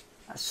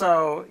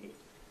 So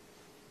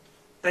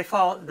they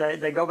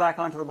go back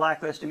onto the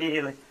blacklist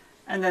immediately,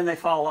 and then they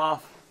fall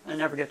off and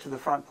never get to the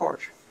front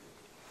porch.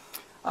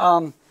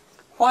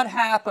 What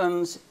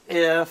happens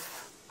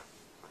if?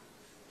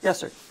 Yes,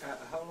 sir.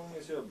 How long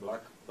is your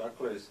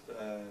blacklist?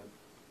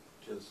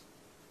 Just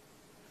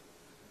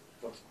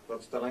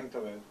what's the length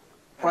of it?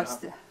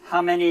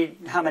 How many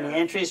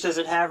entries does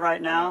it have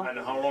right now? And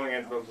how long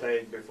it will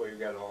take before you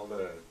get all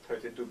the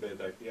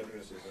 32-bit IP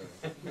addresses?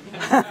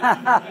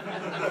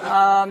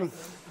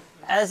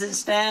 As it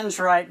stands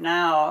right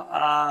now,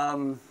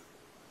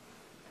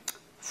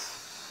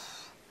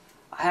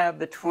 I have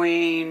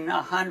between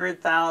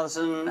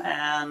 100,000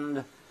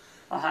 and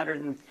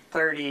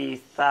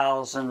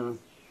 130,000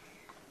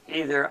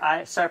 either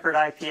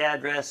separate IP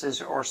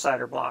addresses or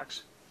CIDR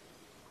blocks.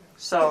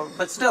 So,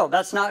 but still,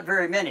 that's not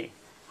very many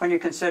when you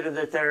consider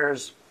that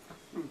there's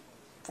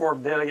 4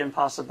 billion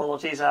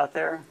possibilities out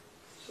there.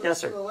 Yes,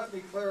 sir. So let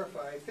me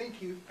clarify. I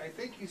think you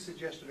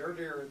suggested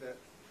earlier that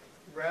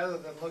rather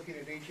than looking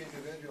at each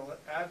individual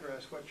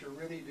address, what you're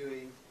really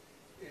doing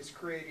is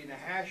creating a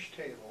hash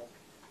table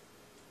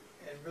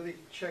and really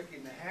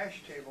checking the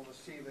hash table to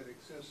see if it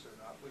exists or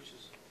not, which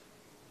is,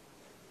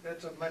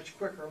 that's a much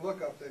quicker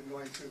lookup than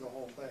going through the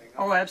whole thing.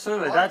 Oh,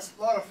 absolutely. A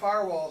lot of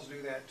firewalls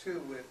do that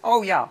too.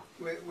 Oh, yeah.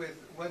 With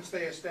once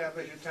they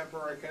establish a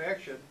temporary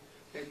connection,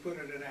 they put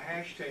it in a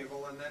hash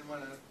table, and then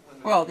when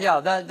well, yeah,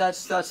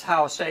 that's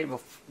how a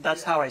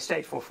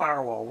stateful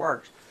firewall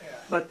works. Yeah.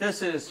 But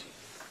this is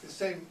the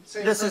same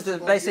this is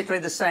basically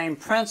the same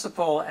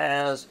principle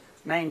as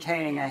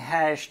maintaining a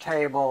hash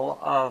table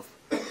of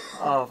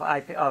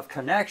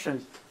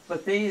connections.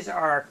 But these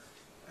are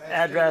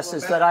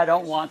addresses that I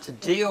don't want to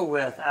deal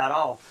with at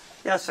all.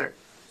 Yes, sir.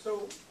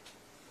 So,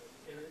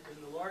 in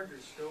the larger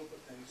scope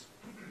of things,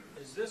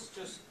 is this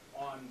just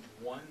on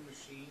one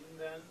machine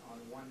then, on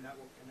one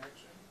network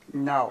connection?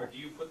 No. Or do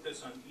you put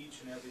this on each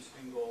and every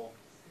single?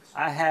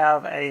 I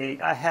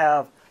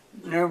have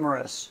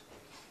numerous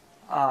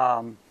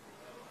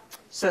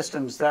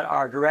systems that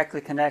are directly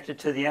connected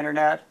to the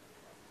internet,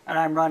 and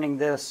I'm running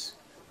this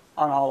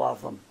on all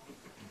of them.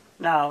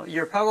 Now,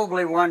 you're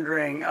probably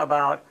wondering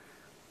about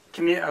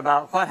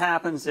what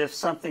happens if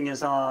something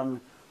is on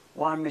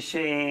one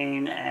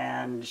machine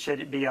and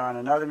should it be on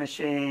another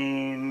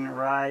machine,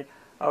 right?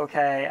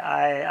 Okay,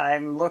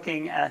 I'm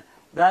looking at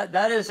that.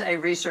 That is a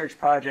research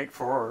project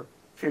for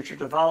future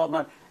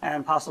development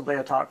and possibly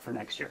a talk for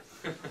next year.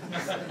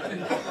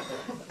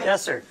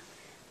 Yes, sir.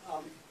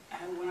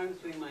 When I was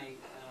doing my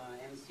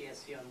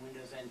MCSC on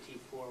Windows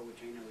NT4,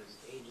 which I know is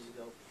ages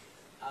ago,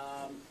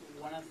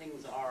 one of the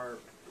things our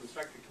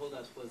instructor told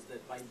us was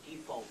that by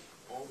default,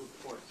 all the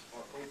ports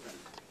are open,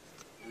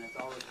 and it's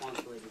our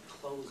responsibility to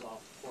close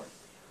off ports.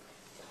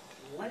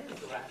 What is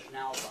the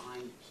rationale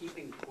behind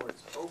keeping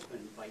ports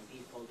open by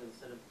default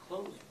instead of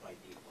closed by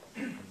default?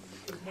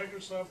 Because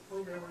Microsoft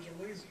programmers are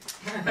lazy.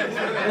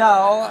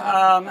 No,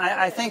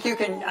 I think you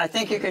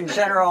can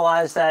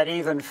generalize that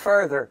even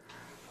further.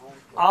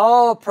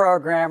 All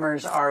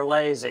programmers are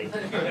lazy.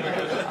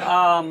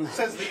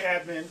 Says the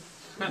admin.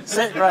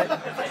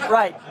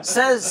 Right.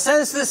 Says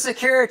the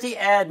security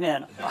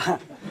admin.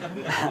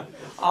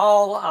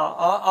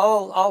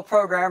 All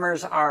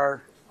programmers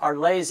are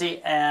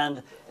lazy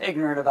and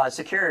ignorant about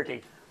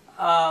security.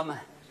 Well,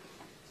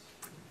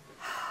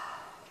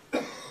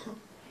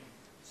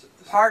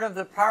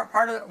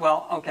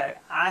 okay.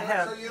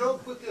 So you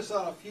don't put this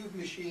on a few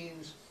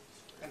machines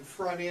and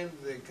front end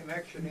the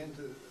connection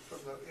from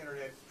the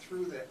internet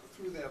through them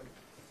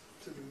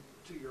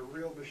to your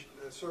real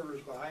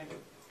servers behind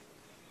it.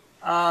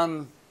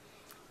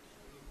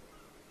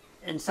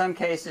 In some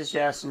cases,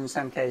 yes. In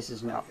some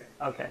cases, no.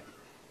 Okay.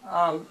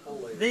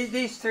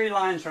 These three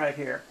lines right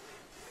here.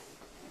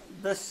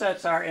 This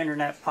sets our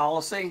internet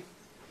policy,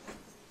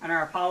 and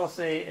our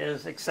policy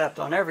is accept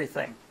on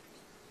everything.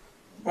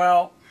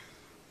 Well,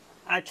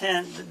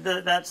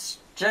 that's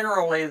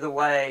generally the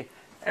way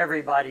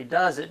everybody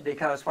does it,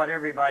 because what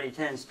everybody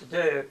tends to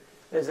do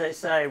is they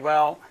say,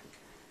 well,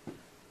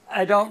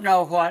 I don't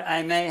know what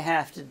I may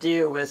have to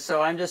deal with,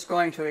 so I'm just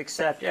going to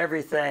accept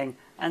everything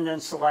and then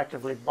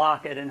selectively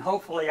block it, and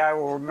hopefully I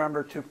will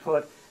remember to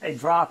put a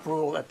drop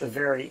rule at the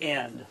very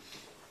end.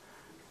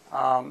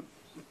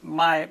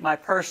 My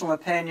personal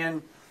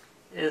opinion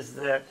is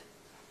that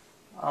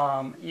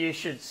you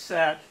should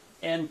set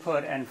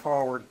input and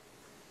forward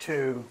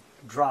to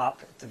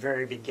drop at the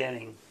very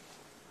beginning.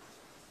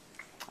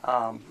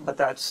 But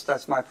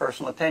that's my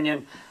personal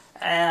opinion.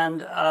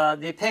 And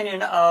the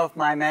opinion of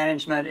my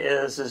management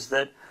is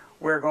that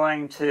we're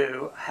going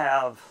to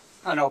have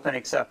an open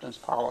acceptance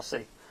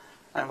policy.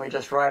 And we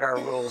just write our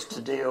rules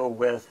to deal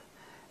with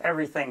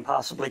everything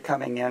possibly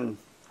coming in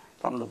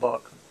from the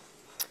book.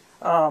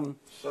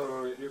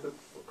 So you could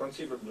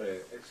conceivably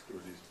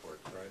exclude these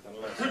ports, right?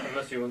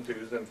 Unless you want to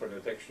use them for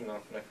detection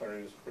of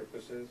nefarious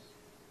purposes.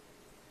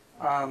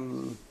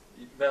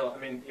 Well, I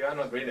mean, you are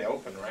not really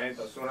open, right?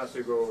 As soon as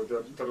you go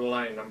to the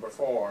line number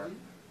 4,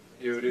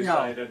 you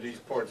decide that these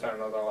ports are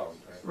not allowed,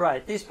 right?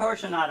 Right. These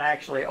ports are not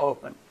actually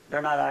open.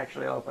 They're not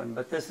actually open,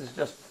 but this is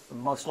just the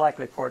most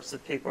likely ports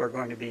that people are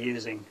going to be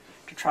using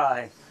to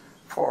try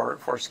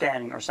for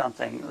scanning or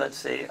something. Let's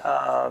see.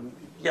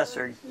 Yes,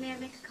 sir. May I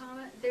make a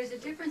comment? There's a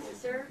difference,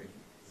 sir.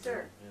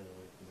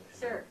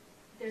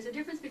 There's a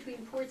difference between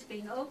ports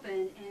being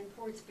open and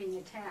ports being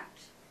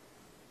attached.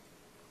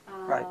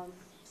 Right.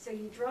 So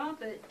you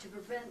drop it to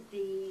prevent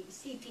the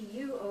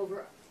CPU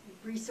over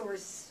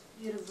resource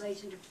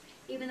utilization,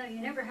 even though you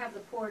never have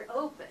the port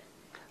open.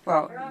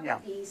 Well, yeah.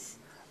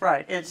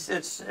 Right. It's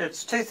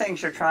two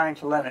things you're trying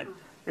to limit.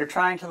 You're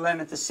trying to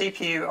limit the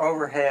CPU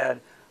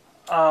overhead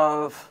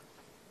of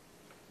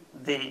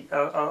the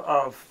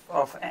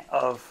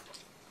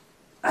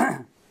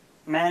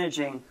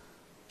managing,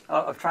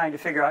 of trying to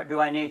figure out, do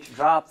I need to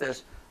drop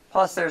this?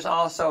 Plus, there's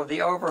also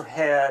the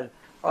overhead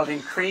of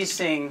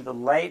increasing the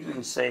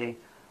latency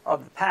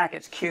of the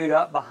packets queued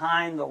up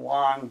behind the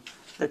one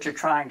that you're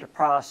trying to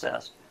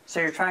process.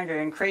 So you're trying to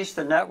increase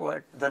the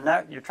network,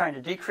 you're trying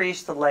to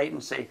decrease the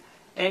latency,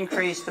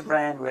 increase the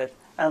bandwidth,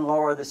 and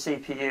lower the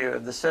CPU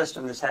of the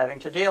system that's having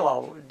to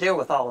deal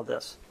with all of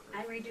this.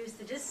 And reduce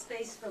the disk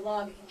space for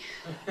logging.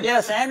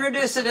 Yes, and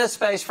reduce the disk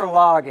space for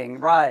logging.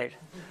 Right,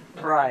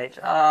 right.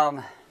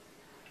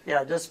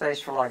 Yeah, disk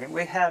space for logging.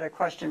 We had a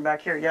question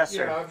back here. Yes,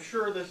 sir. Yeah, I'm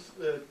sure this.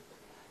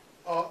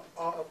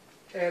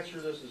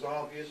 Answer this is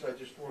obvious. I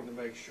just wanted to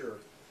make sure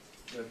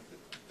that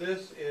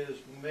this is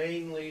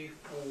mainly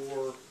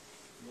for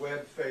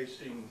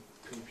web-facing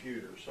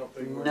computers.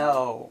 Something.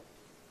 No.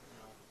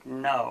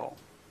 No.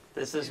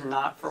 This is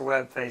not for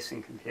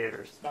web-facing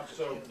computers.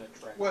 So,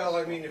 well,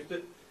 I mean, if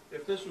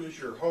this was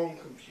your home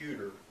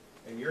computer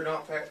and you're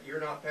not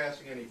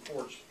passing any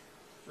ports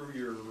through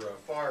your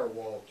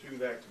firewall to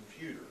that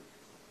computer,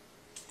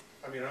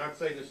 I mean, I'm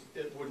saying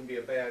it wouldn't be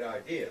a bad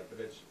idea, but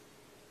this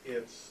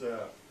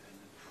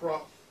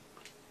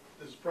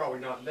is probably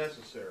not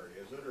necessary,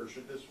 is it? Or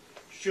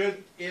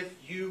if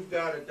you've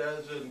got a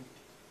dozen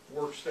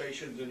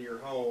workstations in your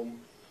home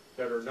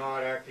that are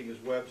not acting as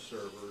web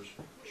servers,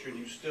 should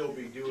you still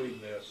be doing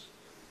this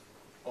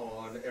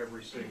on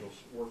every single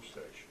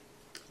workstation?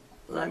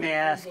 Let me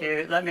ask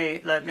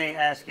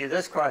you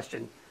this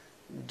question.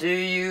 Do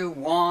you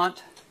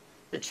want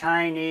the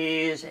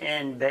Chinese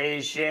in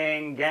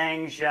Beijing,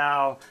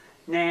 Guangzhou,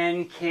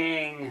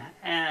 Nanking,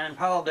 and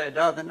probably a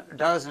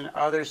dozen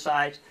other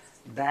sites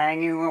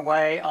banging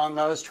away on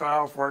those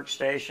 12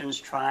 workstations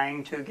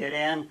trying to get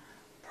in?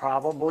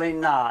 Probably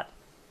not.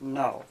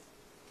 No.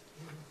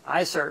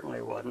 I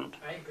certainly wouldn't.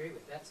 I agree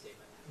with that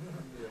statement.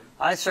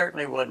 I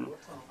certainly wouldn't.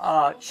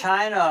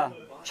 China,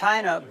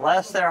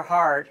 bless their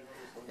heart,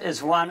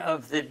 is one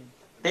of the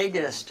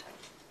biggest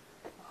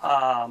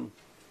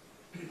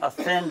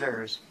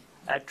offenders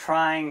at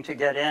trying to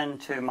get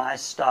into my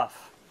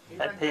stuff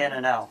at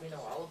PNNL. We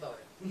know all about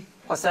it.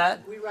 What's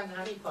that? We run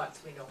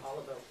honeypots, we know all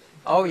about it.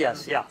 Oh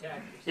yes, yeah,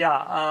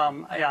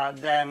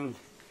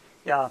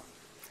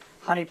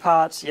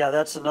 honeypots. Yeah,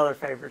 that's another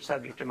favorite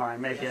subject of mine.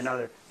 Maybe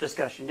another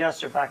discussion. Yes,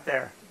 sir, back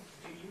there.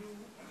 Do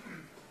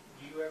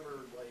you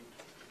ever like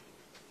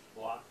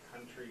block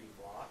country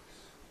blocks?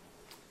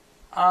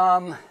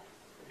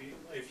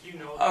 If you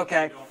know that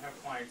you don't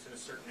have clients in a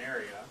certain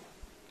area,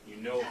 you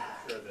know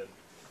for sure that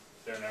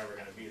they're never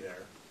going to be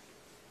there.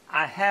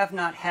 I have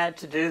not had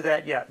to do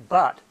that yet,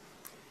 but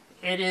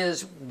it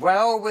is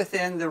well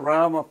within the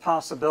realm of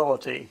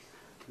possibility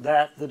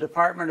that the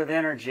Department of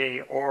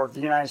Energy or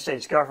the United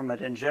States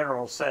government in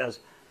general says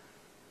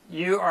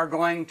you are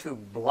going to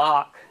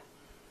block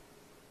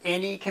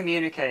any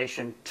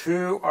communication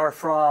to or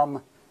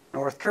from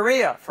North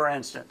Korea, for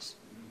instance.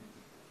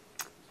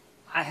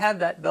 I have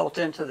that built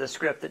into the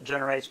script that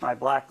generates my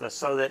blacklist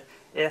so that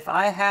if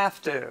I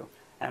have to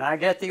and I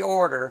get the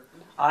order,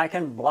 I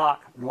can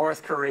block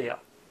North Korea,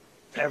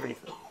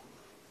 everything,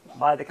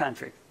 by the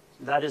country.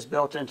 That is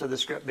built into the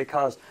script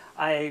because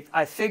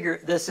I figure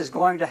this is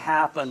going to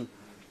happen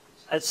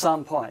at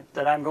some point,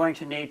 that I'm going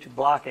to need to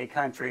block a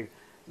country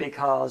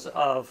because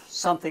of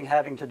something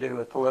having to do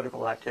with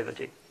political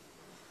activity.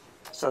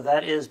 So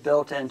that is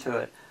built into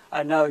it.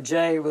 I know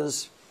Jay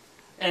was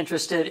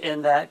interested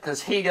in that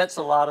because he gets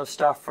a lot of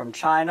stuff from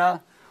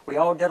China. We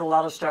all get a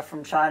lot of stuff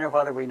from China,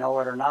 whether we know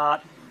it or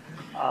not.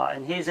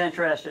 And he's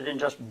interested in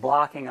just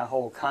blocking a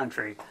whole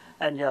country.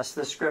 And yes,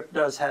 the script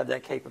does have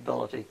that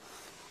capability.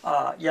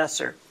 Yes,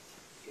 sir.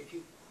 If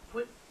you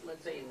put,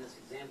 let's say in this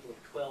example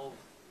of 12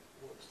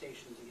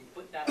 workstations, if you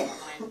put that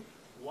behind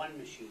one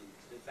machine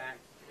that's act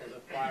as a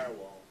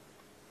firewall,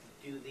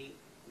 do the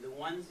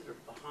ones that are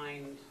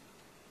behind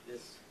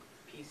this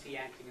PC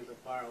acting as a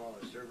firewall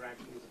or server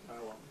acting as a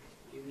firewall,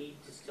 you need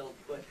to still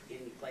put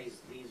in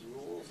place these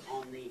rules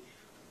on the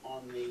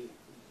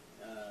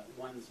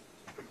ones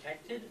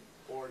protected,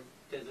 or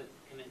can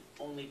it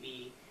only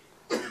be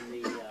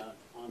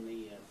on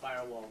the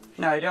firewall machine.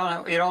 No, you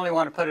don't only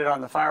want to put it on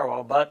the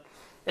firewall, but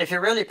if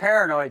you're really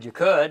paranoid, you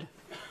could.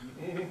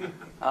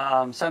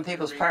 Some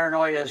people's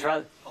paranoia is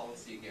rather.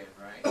 Policy again,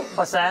 right?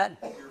 What's that?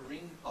 Your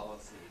ring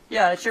policy.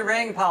 Yeah, it's your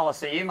ring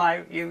policy. You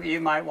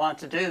might want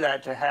to do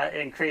that to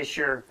increase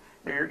your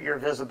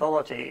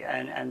visibility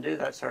and do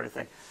that sort of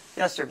thing.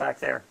 Yes, sir, back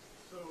there.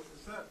 So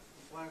is that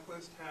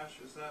blacklist hash,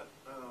 is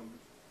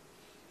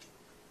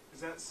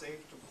that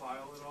safe to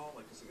file at all?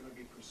 Like, is it going to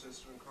be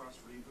persistent across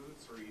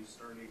reboots, or are you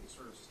starting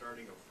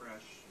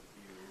afresh if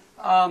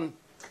you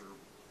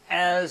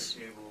as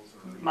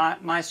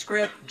my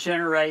script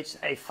generates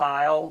a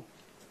file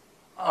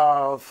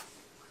of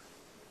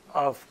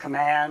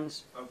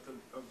commands of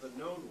the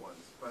known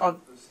ones,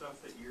 but the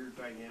stuff that you're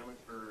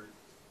dynamically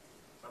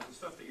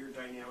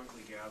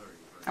gathering?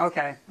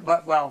 Okay,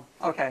 but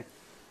okay.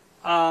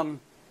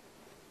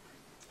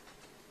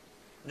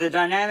 The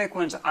dynamic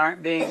ones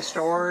aren't being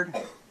stored,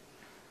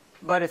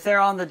 but if they're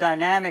on the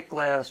dynamic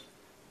list,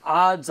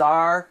 odds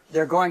are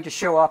they're going to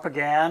show up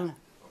again,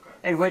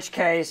 in which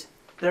case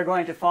they're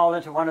going to fall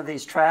into one of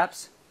these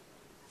traps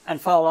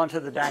and fall onto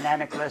the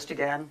dynamic list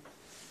again.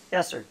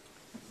 Yes, sir?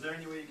 Is there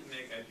any way you can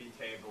make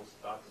IPTables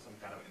talk to some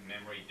kind of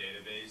in-memory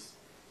database,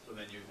 so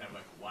then you have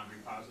like one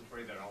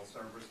repository that all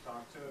servers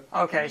talk to?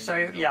 Okay, so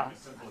yeah. A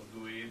simple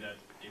GUI that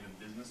even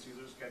business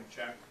users can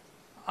check?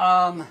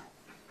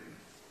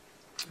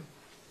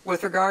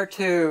 With regard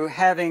to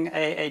having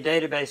a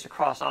database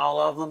across all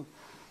of them,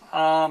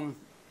 I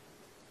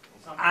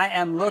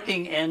am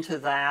looking into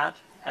that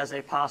as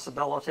a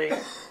possibility.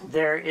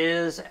 There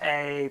is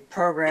a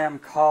program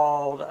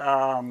called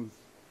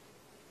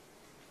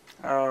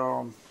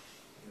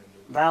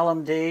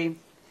ValMD.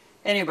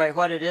 Anyway,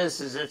 what it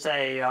is it's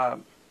a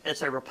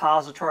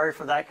repository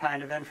for that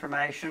kind of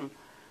information.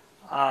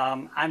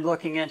 I'm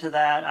looking into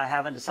that. I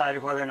haven't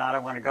decided whether or not I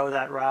want to go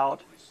that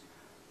route.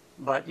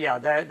 But yeah,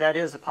 that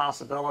is a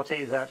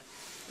possibility that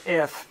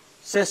if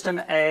System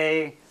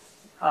A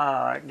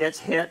gets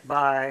hit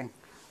by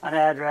an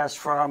address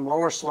from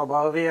Lower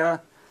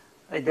Slobovia,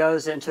 it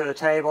goes into a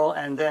table,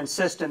 and then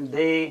System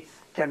B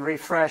can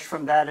refresh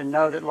from that and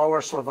know that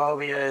Lower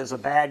Slobovia is a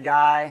bad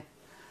guy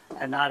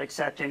and not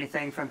accept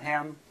anything from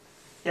him.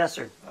 Yes,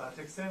 sir?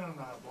 To extend on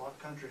blocked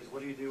countries,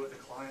 what do you do with a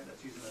client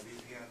that's using a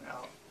VPN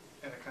out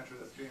in a country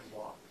that's being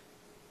blocked?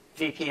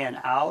 VPN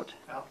out?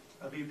 Out.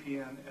 A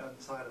VPN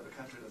inside of a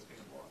country that's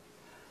being blocked.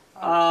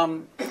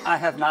 I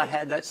have not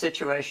had that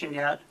situation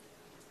yet.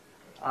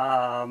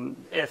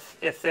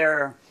 If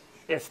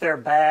they're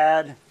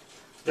bad,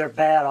 they're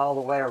bad all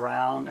the way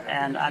around,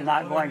 and I'm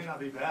not going to. It may not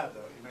be bad though.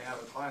 You may have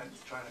a client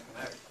that's trying to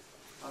connect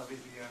on a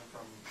VPN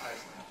from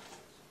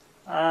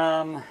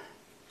Iceland.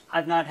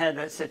 I've not had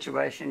that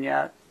situation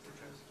yet.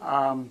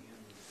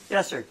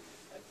 Yes, sir.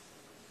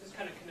 This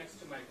kind of connects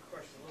to my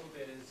question a little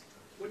bit.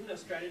 Wouldn't a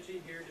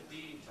strategy here to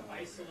be to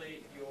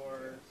isolate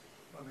your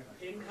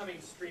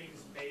incoming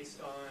streams based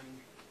on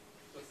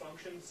the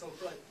function? So,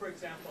 for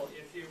example,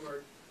 if you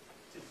were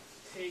to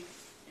take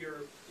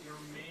your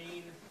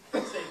main,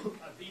 say,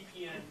 a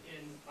VPN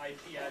in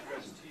IP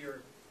address to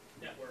your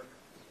network,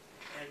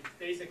 and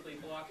basically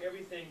block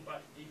everything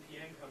but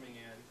VPN coming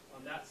in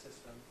on that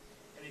system,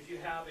 and if you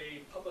have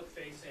a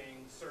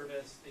public-facing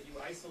service that you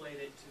isolate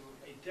it to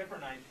a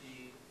different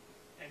IP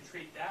and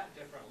treat that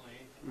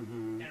differently,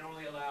 and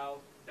only allow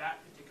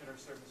that particular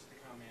service to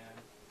come in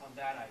on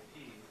that IP,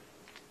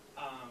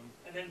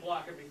 and then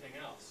block everything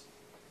else.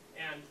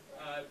 And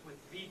with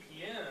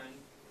VPN,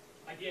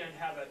 again,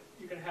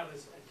 you can have a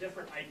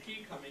different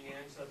IP coming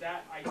in, so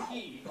that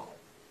IP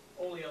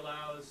only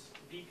allows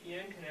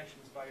VPN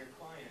connections by your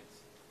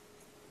clients.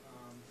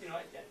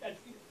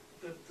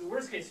 The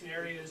worst case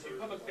scenario is your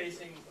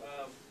public-facing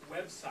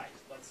website,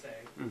 let's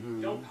say.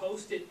 Don't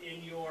host it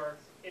in your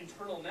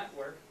internal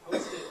network,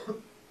 host it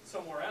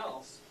somewhere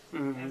else.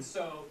 And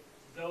so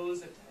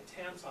those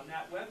attempts on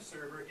that web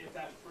server, if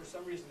that for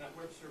some reason that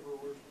web server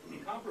were to be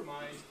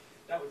compromised,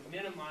 that would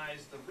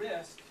minimize the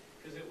risk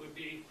because it would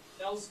be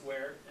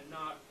elsewhere and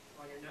not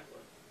on your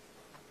network.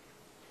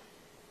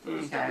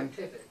 It's like a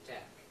pivot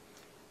attack.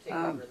 Take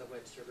over the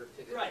web server,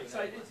 pivot. Right,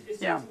 so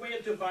it's a way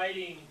of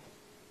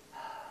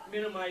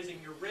minimizing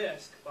your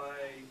risk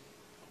by.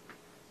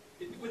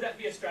 Would that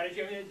be a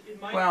strategy? I mean, it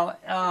might. Well,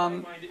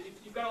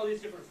 if you've got all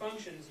these different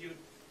functions, you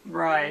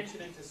branch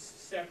it into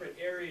separate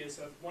areas.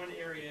 So if one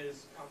area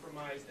is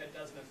compromised, that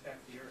doesn't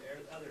affect your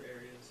other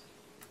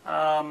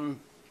areas.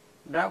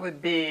 That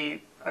would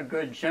be a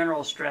good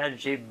general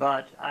strategy,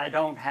 but I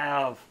don't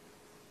have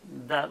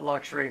that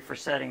luxury for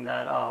setting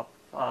that up.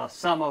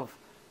 Some of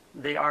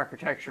the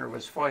architecture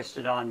was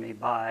foisted on me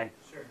by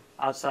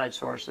outside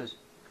sources.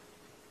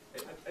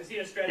 I see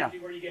a strategy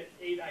where you get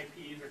 8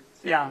 IPs or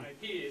 6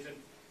 IPs, and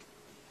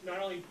not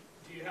only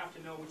do you have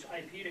to know which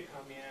IP to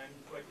come in,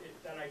 but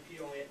that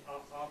IP only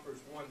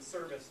offers one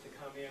service to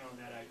come in on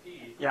that IP,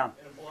 and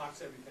it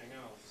blocks everything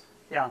else.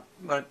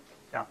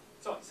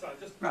 So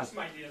just some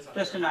ideas on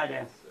just an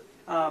idea.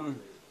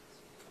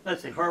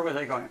 Let's see, where were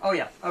they going? Oh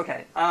yeah,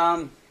 okay.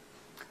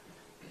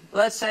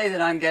 Let's say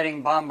that I'm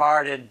getting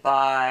bombarded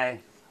by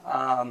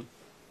I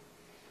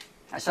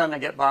suddenly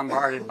get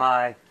bombarded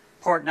by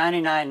port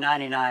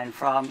 9999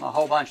 from a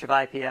whole bunch of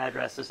IP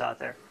addresses out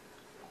there.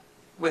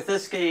 With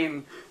this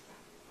scheme,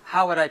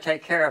 how would I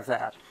take care of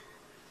that?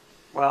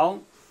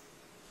 Well,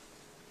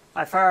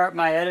 I fire up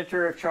my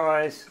editor of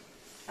choice,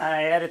 and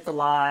I edit the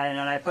line,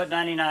 and I put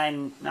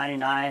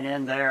 9999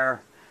 in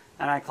there,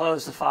 and I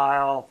close the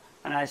file,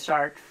 and I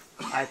start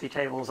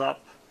IPTables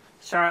up.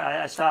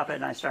 I stop it,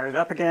 and I start it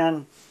up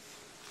again,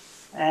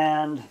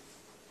 and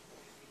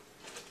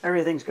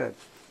everything's good,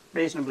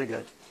 reasonably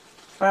good.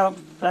 Well,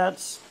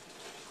 that's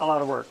a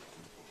lot of work.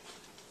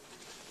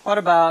 What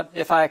about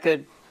if I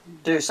could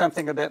do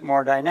something a bit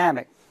more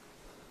dynamic?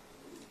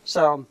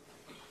 So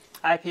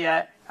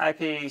IP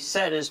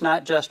set is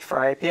not just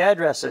for IP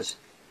addresses.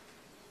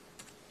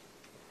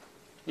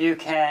 You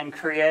can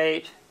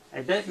create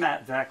a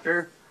bitmap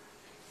vector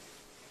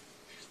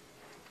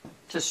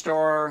to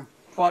store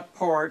what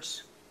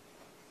ports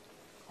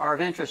are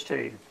of interest to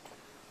you.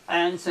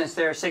 And since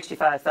there are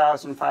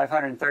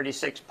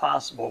 65,536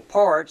 possible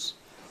ports,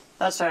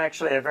 that's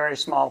actually a very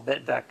small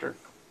bit vector.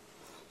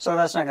 So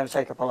that's not going to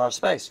take up a lot of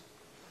space.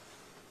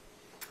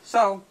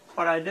 So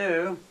what I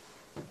do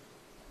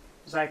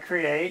is I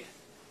create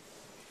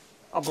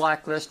a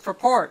blacklist for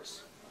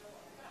ports.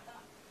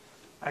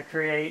 I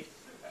create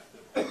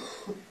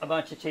a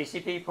bunch of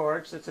TCP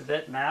ports. It's a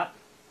bitmap,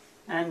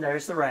 and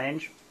there's the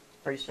range,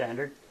 pretty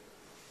standard.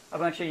 A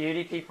bunch of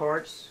UDP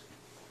ports.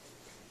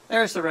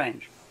 There's the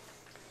range.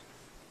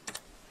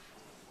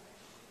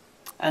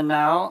 And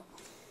now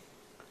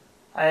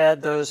I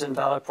add those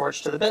invalid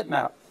ports to the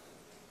bitmap.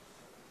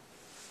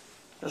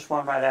 Just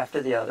one right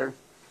after the other.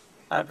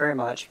 Not very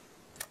much.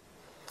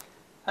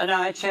 And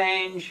now I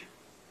change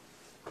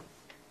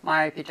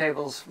my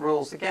IPTables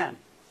rules again.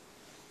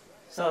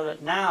 So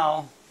that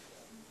now,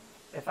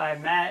 if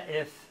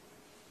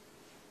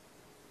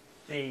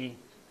the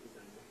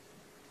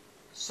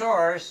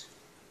source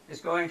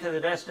is going to the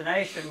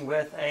destination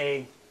with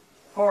a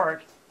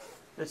port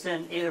that's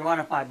in either one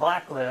of my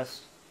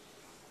blacklists,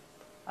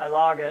 I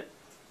log it,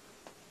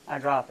 I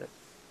drop it.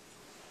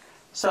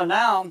 So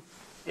now,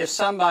 if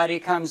somebody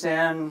comes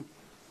in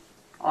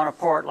on a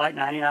port like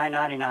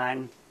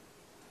 9999,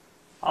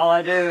 all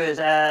I do is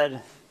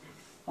add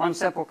one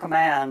simple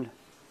command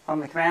from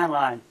the command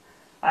line.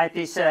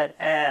 IPset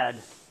add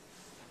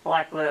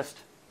blacklist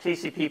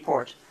TCP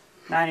ports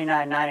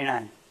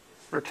 9999.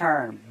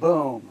 Return.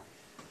 Boom.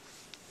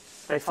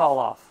 They fall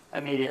off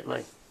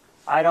immediately.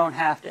 I don't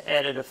have to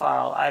edit a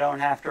file. I don't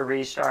have to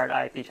restart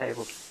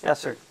IPTables. Yes,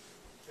 sir?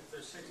 If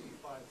there's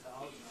 65,000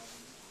 of them,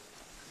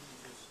 you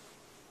just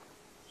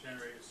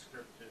generate a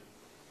script to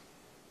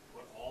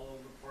put all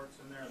of the ports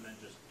in there and then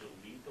just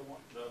delete the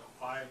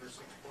 5 or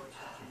 6 ports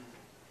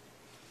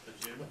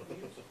that you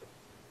legitimately use?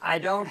 I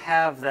don't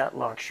have that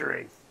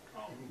luxury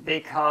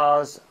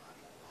because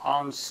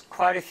on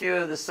quite a few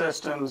of the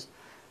systems,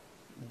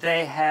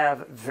 they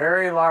have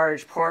very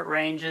large port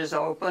ranges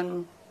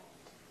open,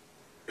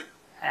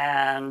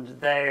 and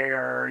they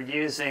are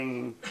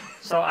using,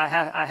 so I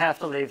have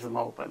to leave them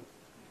open.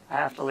 I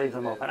have to leave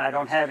them open. I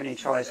don't have any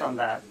choice on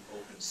that.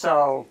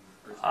 So,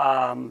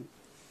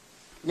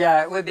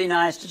 yeah, it would be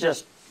nice to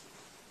just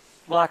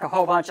block a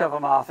whole bunch of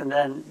them off, and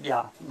then,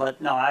 yeah,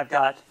 but no, I've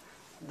got,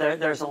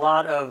 there's a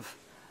lot of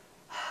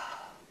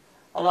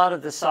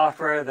the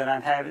software that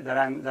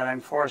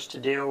I'm forced to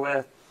deal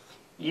with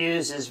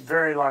uses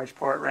very large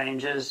port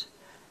ranges,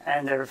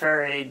 and they're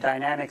very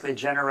dynamically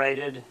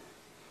generated.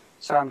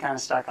 So I'm kind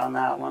of stuck on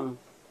that one.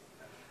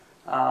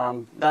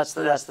 That's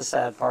the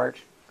sad part.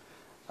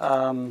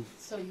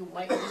 So you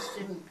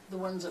whitelisting the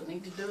ones that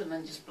need to do it and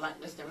then just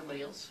blacklist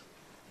everybody else?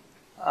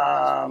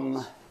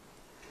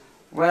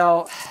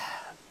 Well,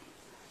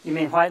 you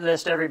mean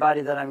whitelist everybody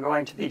that I'm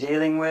going to be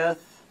dealing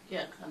with?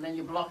 Yeah, and then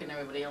you're blocking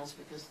everybody else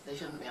because they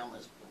shouldn't be on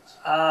those ports.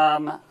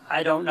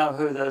 I don't know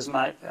who those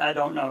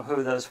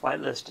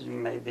whitelisted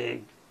may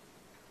be.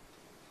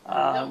 You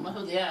don't know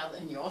who they are,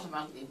 and you're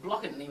automatically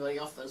blocking anybody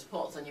off those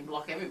ports, and you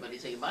block everybody,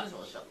 so you might as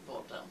well shut the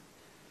port down.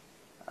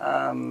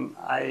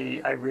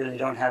 I really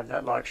don't have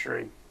that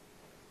luxury.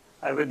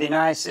 It would be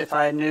nice if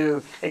I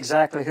knew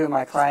exactly who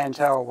my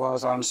clientele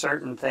was on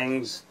certain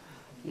things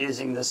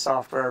using this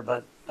software,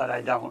 but I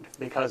don't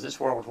because it's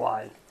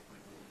worldwide.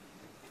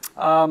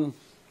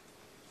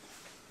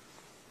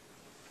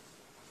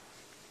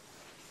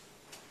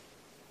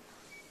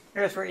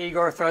 Here's where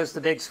Igor throws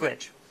the big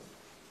switch.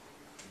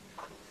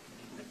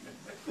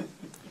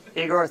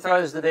 Igor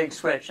throws the big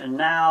switch, and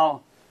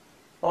now,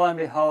 lo and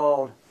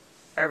behold,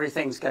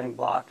 everything's getting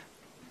blocked.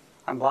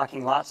 I'm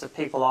blocking lots of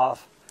people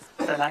off.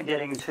 They're not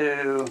getting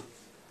to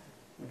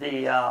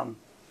the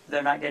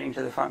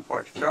front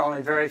porch. There are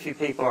only very few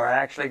people who are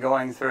actually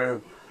going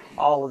through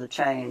all of the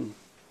chain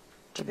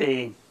to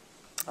be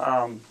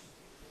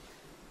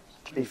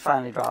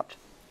finally dropped.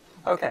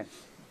 Okay.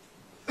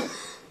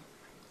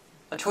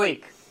 A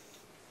tweak.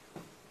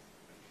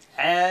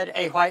 Add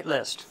a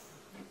whitelist.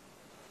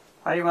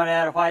 Why do you want to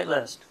add a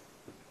whitelist?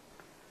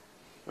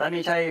 Let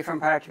me tell you from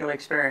practical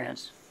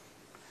experience.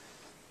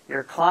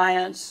 Your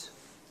clients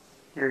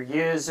your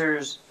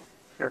users,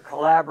 your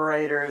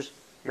collaborators,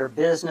 your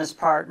business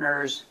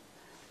partners,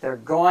 they're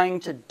going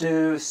to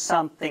do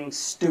something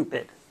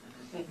stupid.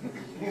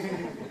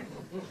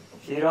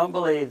 If you don't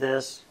believe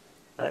this,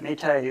 let me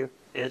tell you,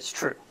 it's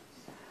true.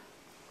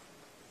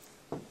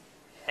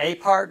 A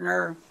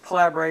partner,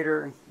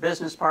 collaborator,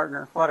 business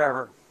partner,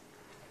 whatever,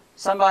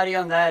 somebody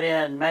on that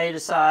end may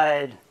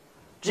decide,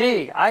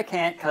 gee, I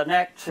can't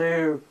connect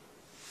to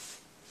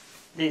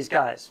these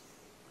guys.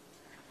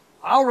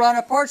 I'll run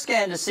a port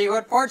scan to see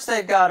what ports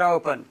they've got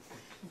open.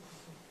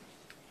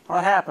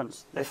 What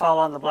happens? They fall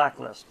on the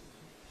blacklist.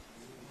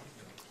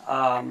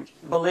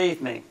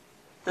 Believe me,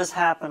 this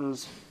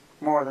happens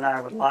more than I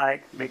would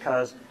like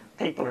because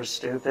people are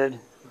stupid.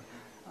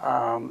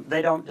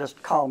 They don't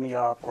just call me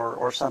up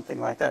or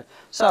something like that.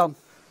 So,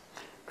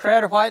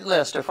 create a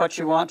whitelist of what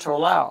you want to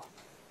allow.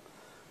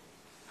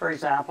 For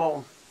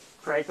example,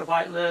 create the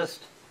whitelist,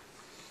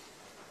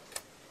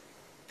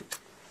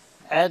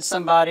 add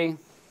somebody,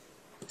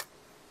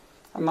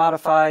 and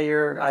modify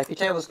your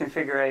IPTables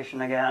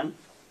configuration again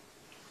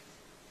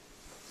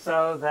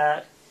so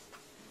that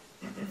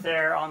if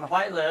they're on the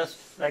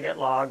whitelist, they get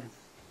logged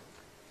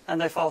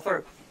and they fall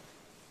through.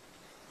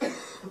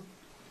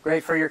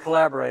 Great for your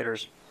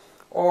collaborators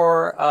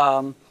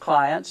or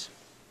clients.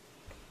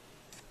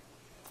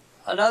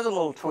 Another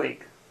little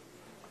tweak,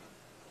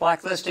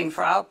 blacklisting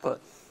for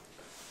output.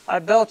 I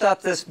built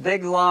up this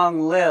big long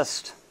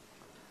list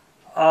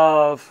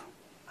of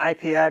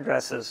IP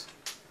addresses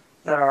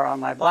that are on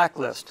my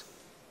blacklist.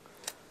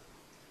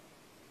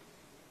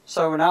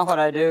 So now what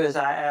I do is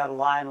I add a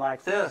line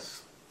like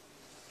this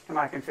to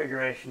my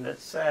configuration that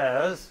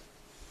says,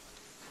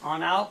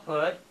 on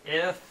output,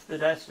 if the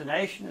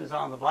destination is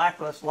on the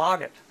blacklist,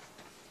 log it.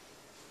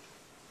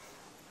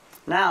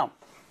 Now,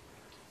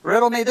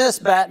 riddle me this,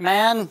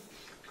 Batman.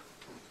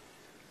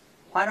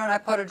 Why don't I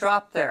put a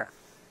drop there?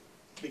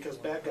 Because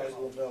bad guys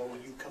will know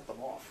you cut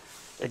them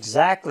off.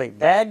 Exactly.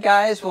 Bad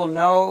guys will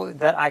know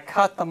that I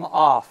cut them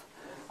off.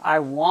 I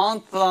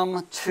want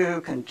them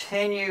to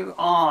continue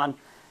on,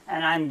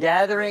 and I'm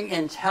gathering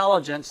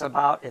intelligence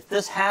about if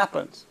this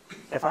happens.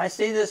 If I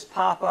see this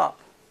pop up,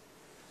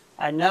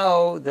 I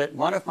know that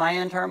one of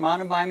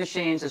my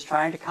machines is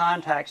trying to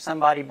contact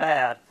somebody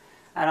bad,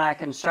 and I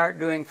can start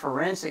doing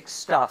forensic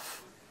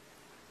stuff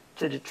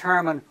to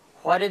determine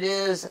what it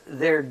is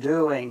they're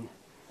doing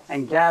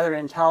and gather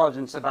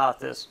intelligence about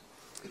this.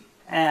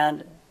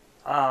 And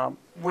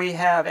we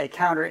have a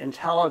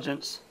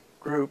counterintelligence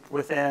group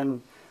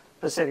within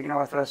Pacific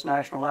Northwest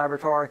National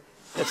Laboratory.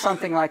 If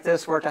something like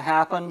this were to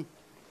happen,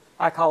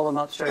 I call them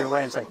up straight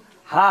away and say,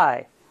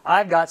 hi,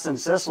 I've got some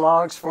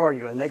syslogs for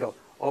you. And they go,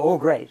 oh,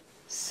 great,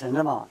 send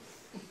them on.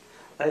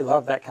 They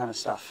love that kind of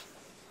stuff.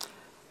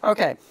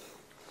 Okay,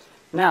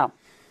 now,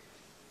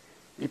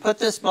 you put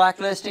this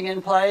blacklisting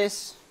in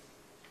place,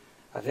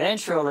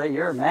 eventually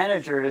your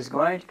manager is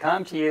going to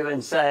come to you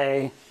and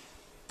say,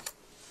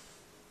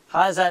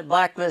 how's that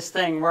blacklist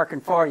thing working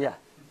for you?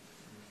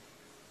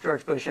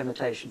 George Bush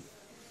imitation.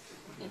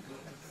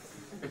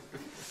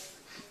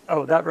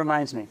 Oh, that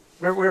reminds me.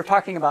 We were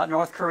talking about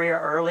North Korea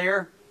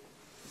earlier.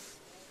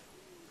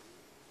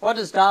 What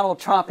does Donald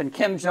Trump and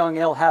Kim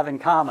Jong-il have in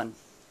common?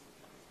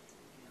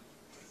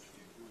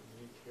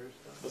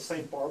 The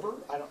same barber?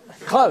 I don't.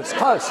 Close,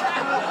 close,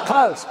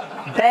 close.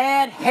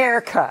 Bad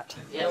haircut.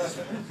 Yes.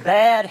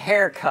 Bad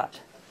haircut.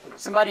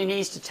 Somebody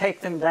needs to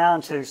take them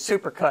down to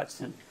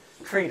Supercuts and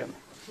treat them.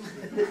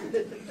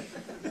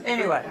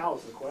 Anyway. How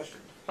is the question?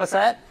 What's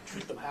that?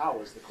 Treat them how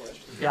is the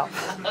question. Yeah.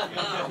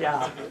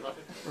 Yeah.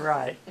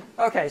 Right.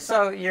 Okay,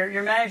 so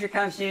your manager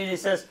comes to you and he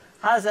says,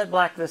 how's that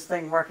blacklist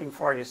thing working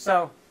for you?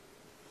 So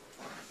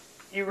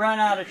you run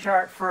out a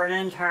chart for an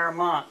entire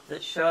month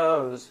that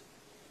shows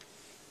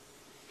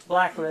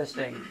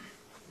blacklisting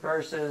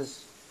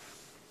versus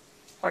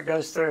what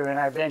goes through and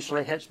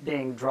eventually hits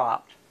being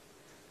dropped.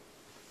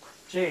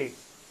 Gee,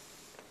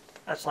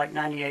 that's like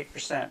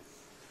 98%.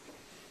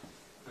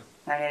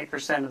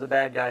 98% of the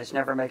bad guys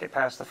never make it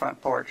past the front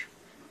porch.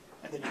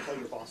 And then you tell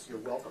your boss you're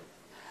welcome.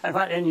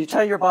 And you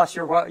tell your boss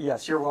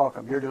yes, you're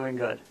welcome. You're doing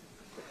good.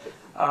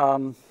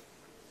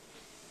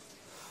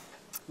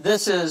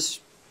 This is,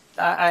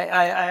 I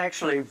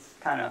actually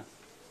kind of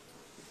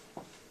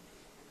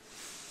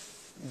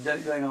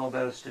doing a little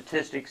bit of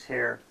statistics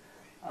here.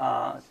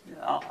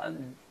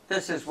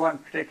 This is one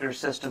particular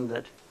system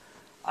that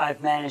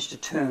I've managed to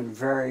tune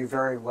very,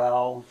 very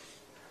well.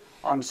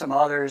 On some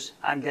others,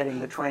 I'm getting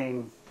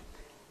between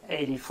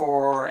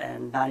 84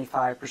 and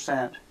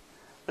 95%.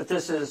 But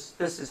this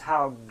is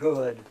how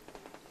good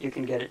you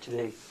can get it to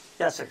be.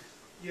 Yes, sir.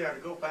 Yeah, to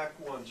go back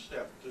one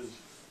step, does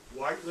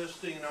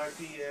whitelisting an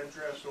IP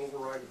address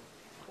override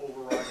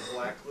a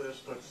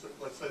blacklist?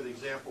 Let's say the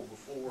example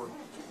before,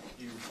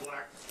 you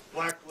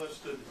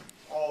blacklisted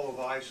all of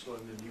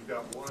Iceland and you've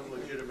got one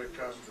legitimate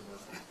customer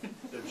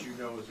that you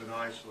know is in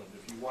Iceland.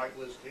 If you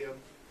whitelist him,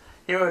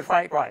 You would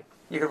right.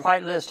 You could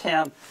whitelist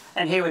him,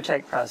 and he would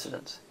take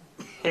precedence.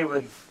 He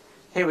would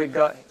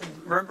go.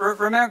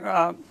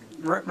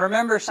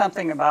 Remember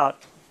something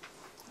about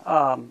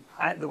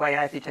the way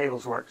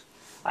IPTables works.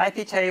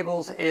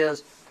 IPTables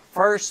is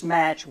first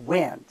match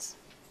wins.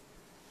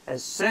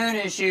 As soon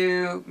as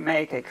you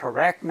make a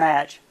correct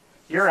match,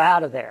 you're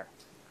out of there.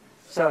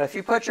 So if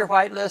you put your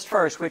whitelist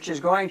first, which is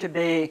going to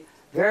be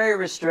very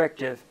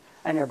restrictive,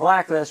 and your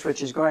blacklist,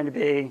 which is going to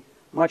be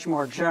much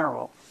more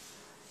general,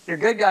 your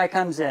good guy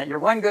comes in, your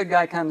one good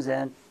guy comes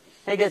in,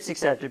 he gets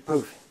accepted,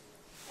 poof,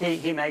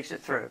 he makes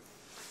it through.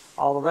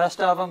 All the rest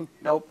of them,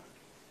 nope,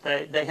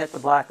 they hit the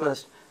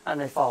blacklist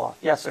and they fall off.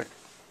 Yes, sir? Have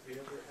you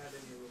ever had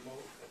any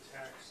remote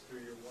attacks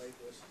through your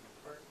whitelist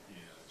part? Yeah,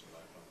 that's what I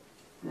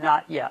thought.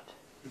 Not yet.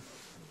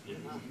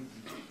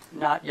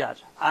 Not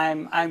yet.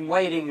 I'm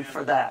waiting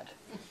for that.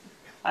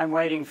 I'm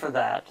waiting for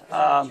that.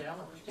 Pardon?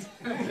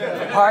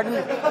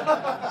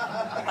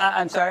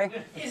 I'm sorry?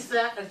 Is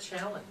that a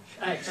challenge?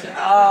 Is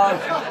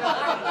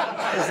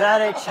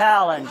that a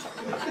challenge?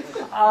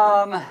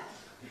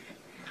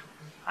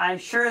 I'm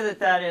sure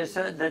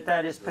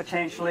that is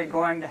potentially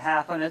going to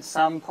happen at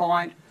some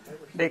point,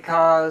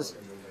 because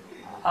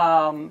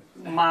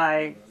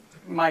my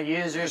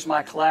users,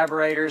 my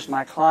collaborators,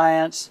 my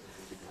clients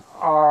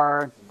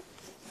are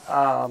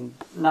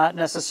not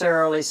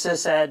necessarily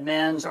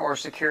sysadmins or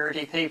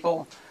security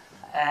people,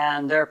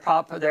 and they're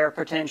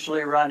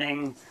potentially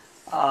running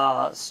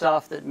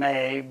stuff that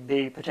may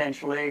be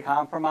potentially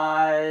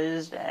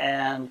compromised,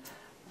 and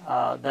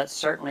that's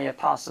certainly a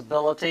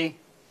possibility.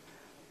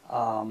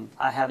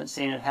 I haven't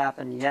seen it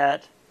happen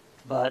yet,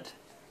 but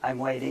I'm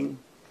waiting.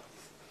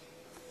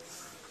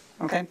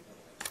 Okay.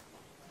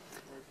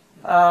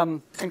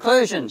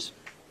 Conclusions.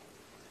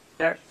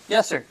 There.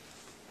 Yes, sir.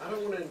 I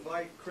don't want to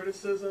invite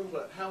criticism,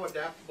 but how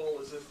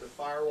adaptable is it to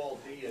Firewall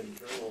D and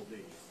Journal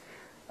D?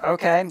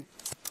 Okay.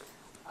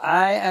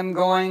 I am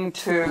going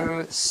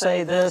to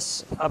say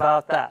this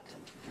about that,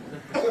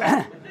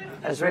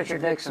 as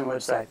Richard Nixon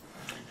would say.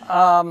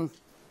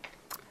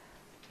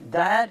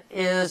 That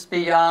is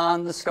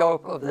beyond the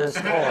scope of this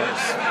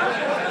course.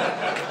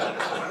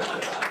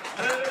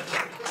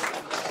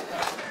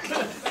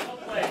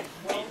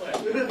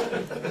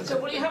 So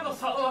will you have a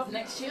follow-up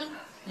next year?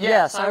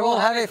 Yes, I will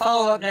have a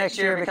follow-up next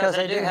year, because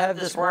I do have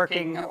this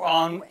working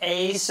on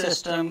a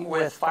system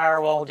with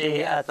Firewall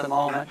D at the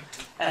moment,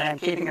 and I'm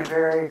keeping a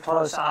very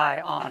close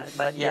eye on it.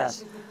 But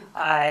yes,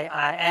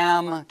 I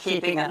am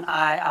keeping an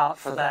eye out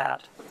for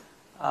that.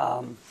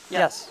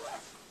 Yes?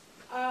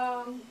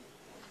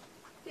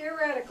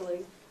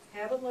 Theoretically,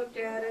 haven't looked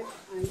at it,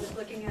 I'm just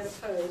looking at a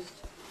post,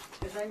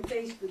 because I'm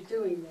faced with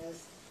doing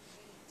this,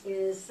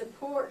 is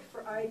support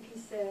for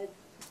IPset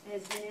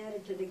has been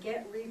added to the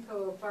Get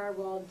repo of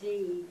Firewall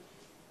D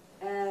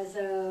as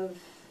of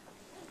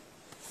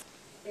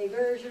a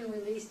version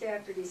released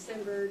after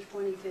December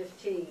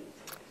 2015.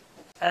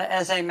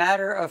 As a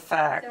matter of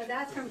fact. So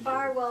that's from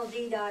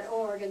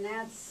firewalld.org, and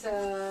that's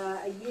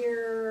a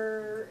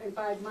year and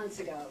 5 months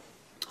ago.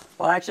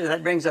 Well, actually,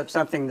 that brings up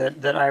something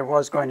that I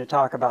was going to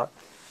talk about,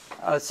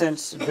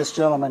 since this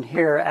gentleman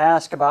here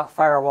asked about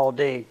Firewall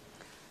D.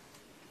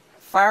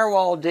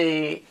 Firewall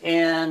D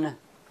in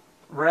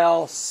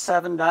RHEL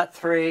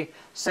 7.3,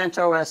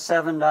 CentOS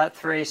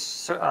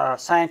 7.3,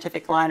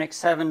 Scientific Linux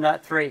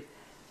 7.3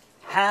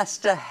 has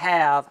to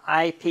have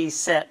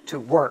IPset to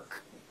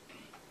work.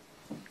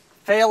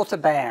 Fail to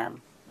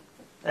ban,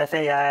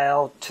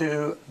 FAIL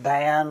to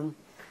ban.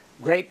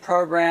 Great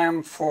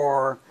program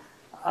for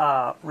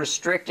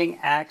restricting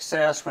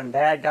access when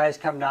bad guys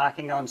come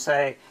knocking on,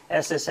 say,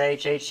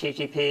 SSH,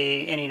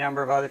 HTTP, any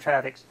number of other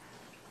traffics.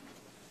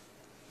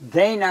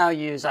 They now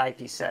use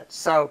IPset.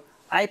 So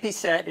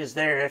IPset is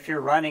there if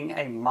you're running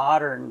a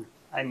modern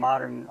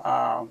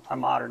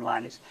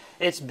Linux.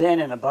 It's been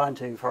in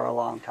Ubuntu for a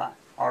long time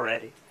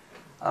already.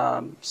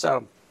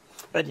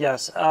 But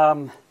yes,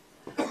 I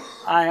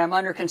am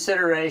under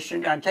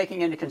consideration. I'm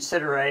taking into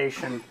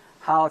consideration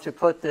how to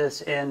put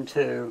this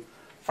into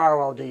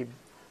Firewall D.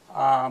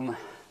 I'm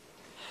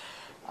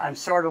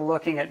sort of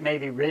looking at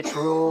maybe rich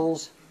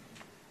rules,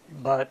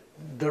 but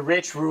the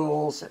rich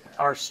rules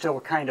are still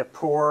kind of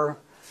poor.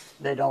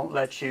 They don't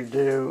let you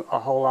do a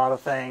whole lot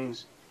of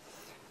things.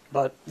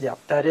 But yeah,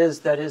 that is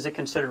a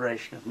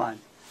consideration of mine.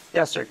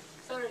 Yes, sir.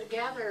 So to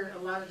gather a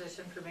lot of this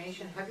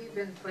information, have you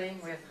been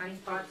playing with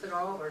honeypots at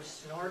all, or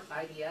Snort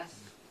IDS?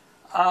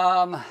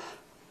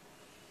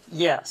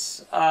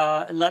 Yes.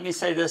 Let me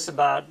say this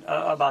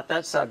about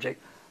that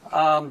subject.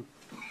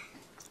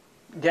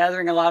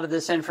 Gathering a lot of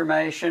this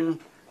information,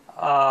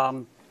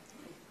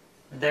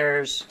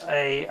 there's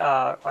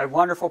a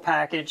wonderful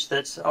package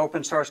that's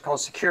open source called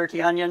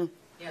Security Onion.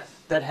 Yes.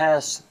 That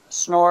has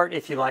Snort.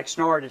 If you like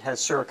Snort, it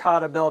has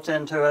Suricata built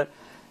into it,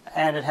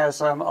 and it has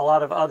a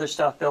lot of other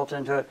stuff built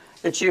into it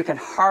that you can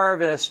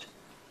harvest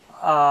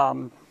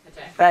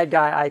bad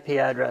guy IP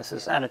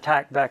addresses and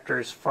attack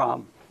vectors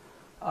from.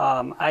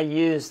 I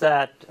use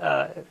that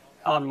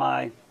on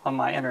my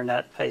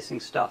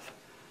internet-facing stuff.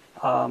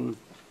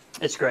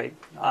 It's great.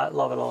 I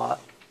love it a lot.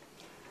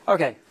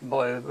 Okay,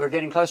 boy, we're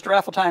getting close to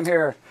raffle time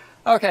here.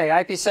 Okay,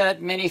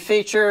 IPset, many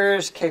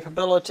features,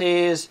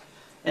 capabilities,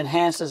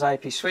 enhances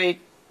IP suite,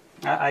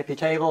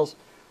 IPTables.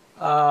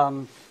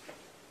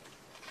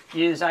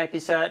 Use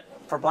IPset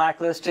for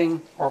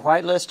blacklisting or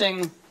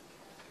whitelisting.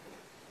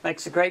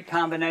 Makes a great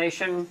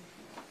combination.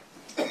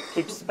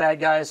 Keeps the bad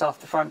guys off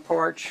the front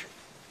porch.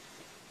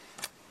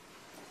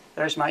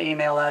 There's my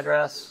email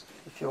address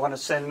if you want to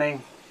send me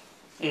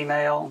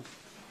email.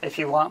 If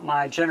you want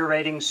my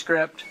generating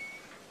script,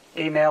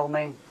 email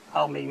me.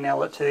 I'll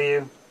email it to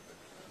you.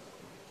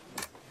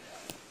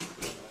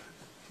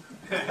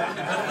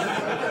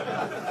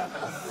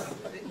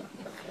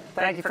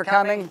 Thank you for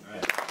coming.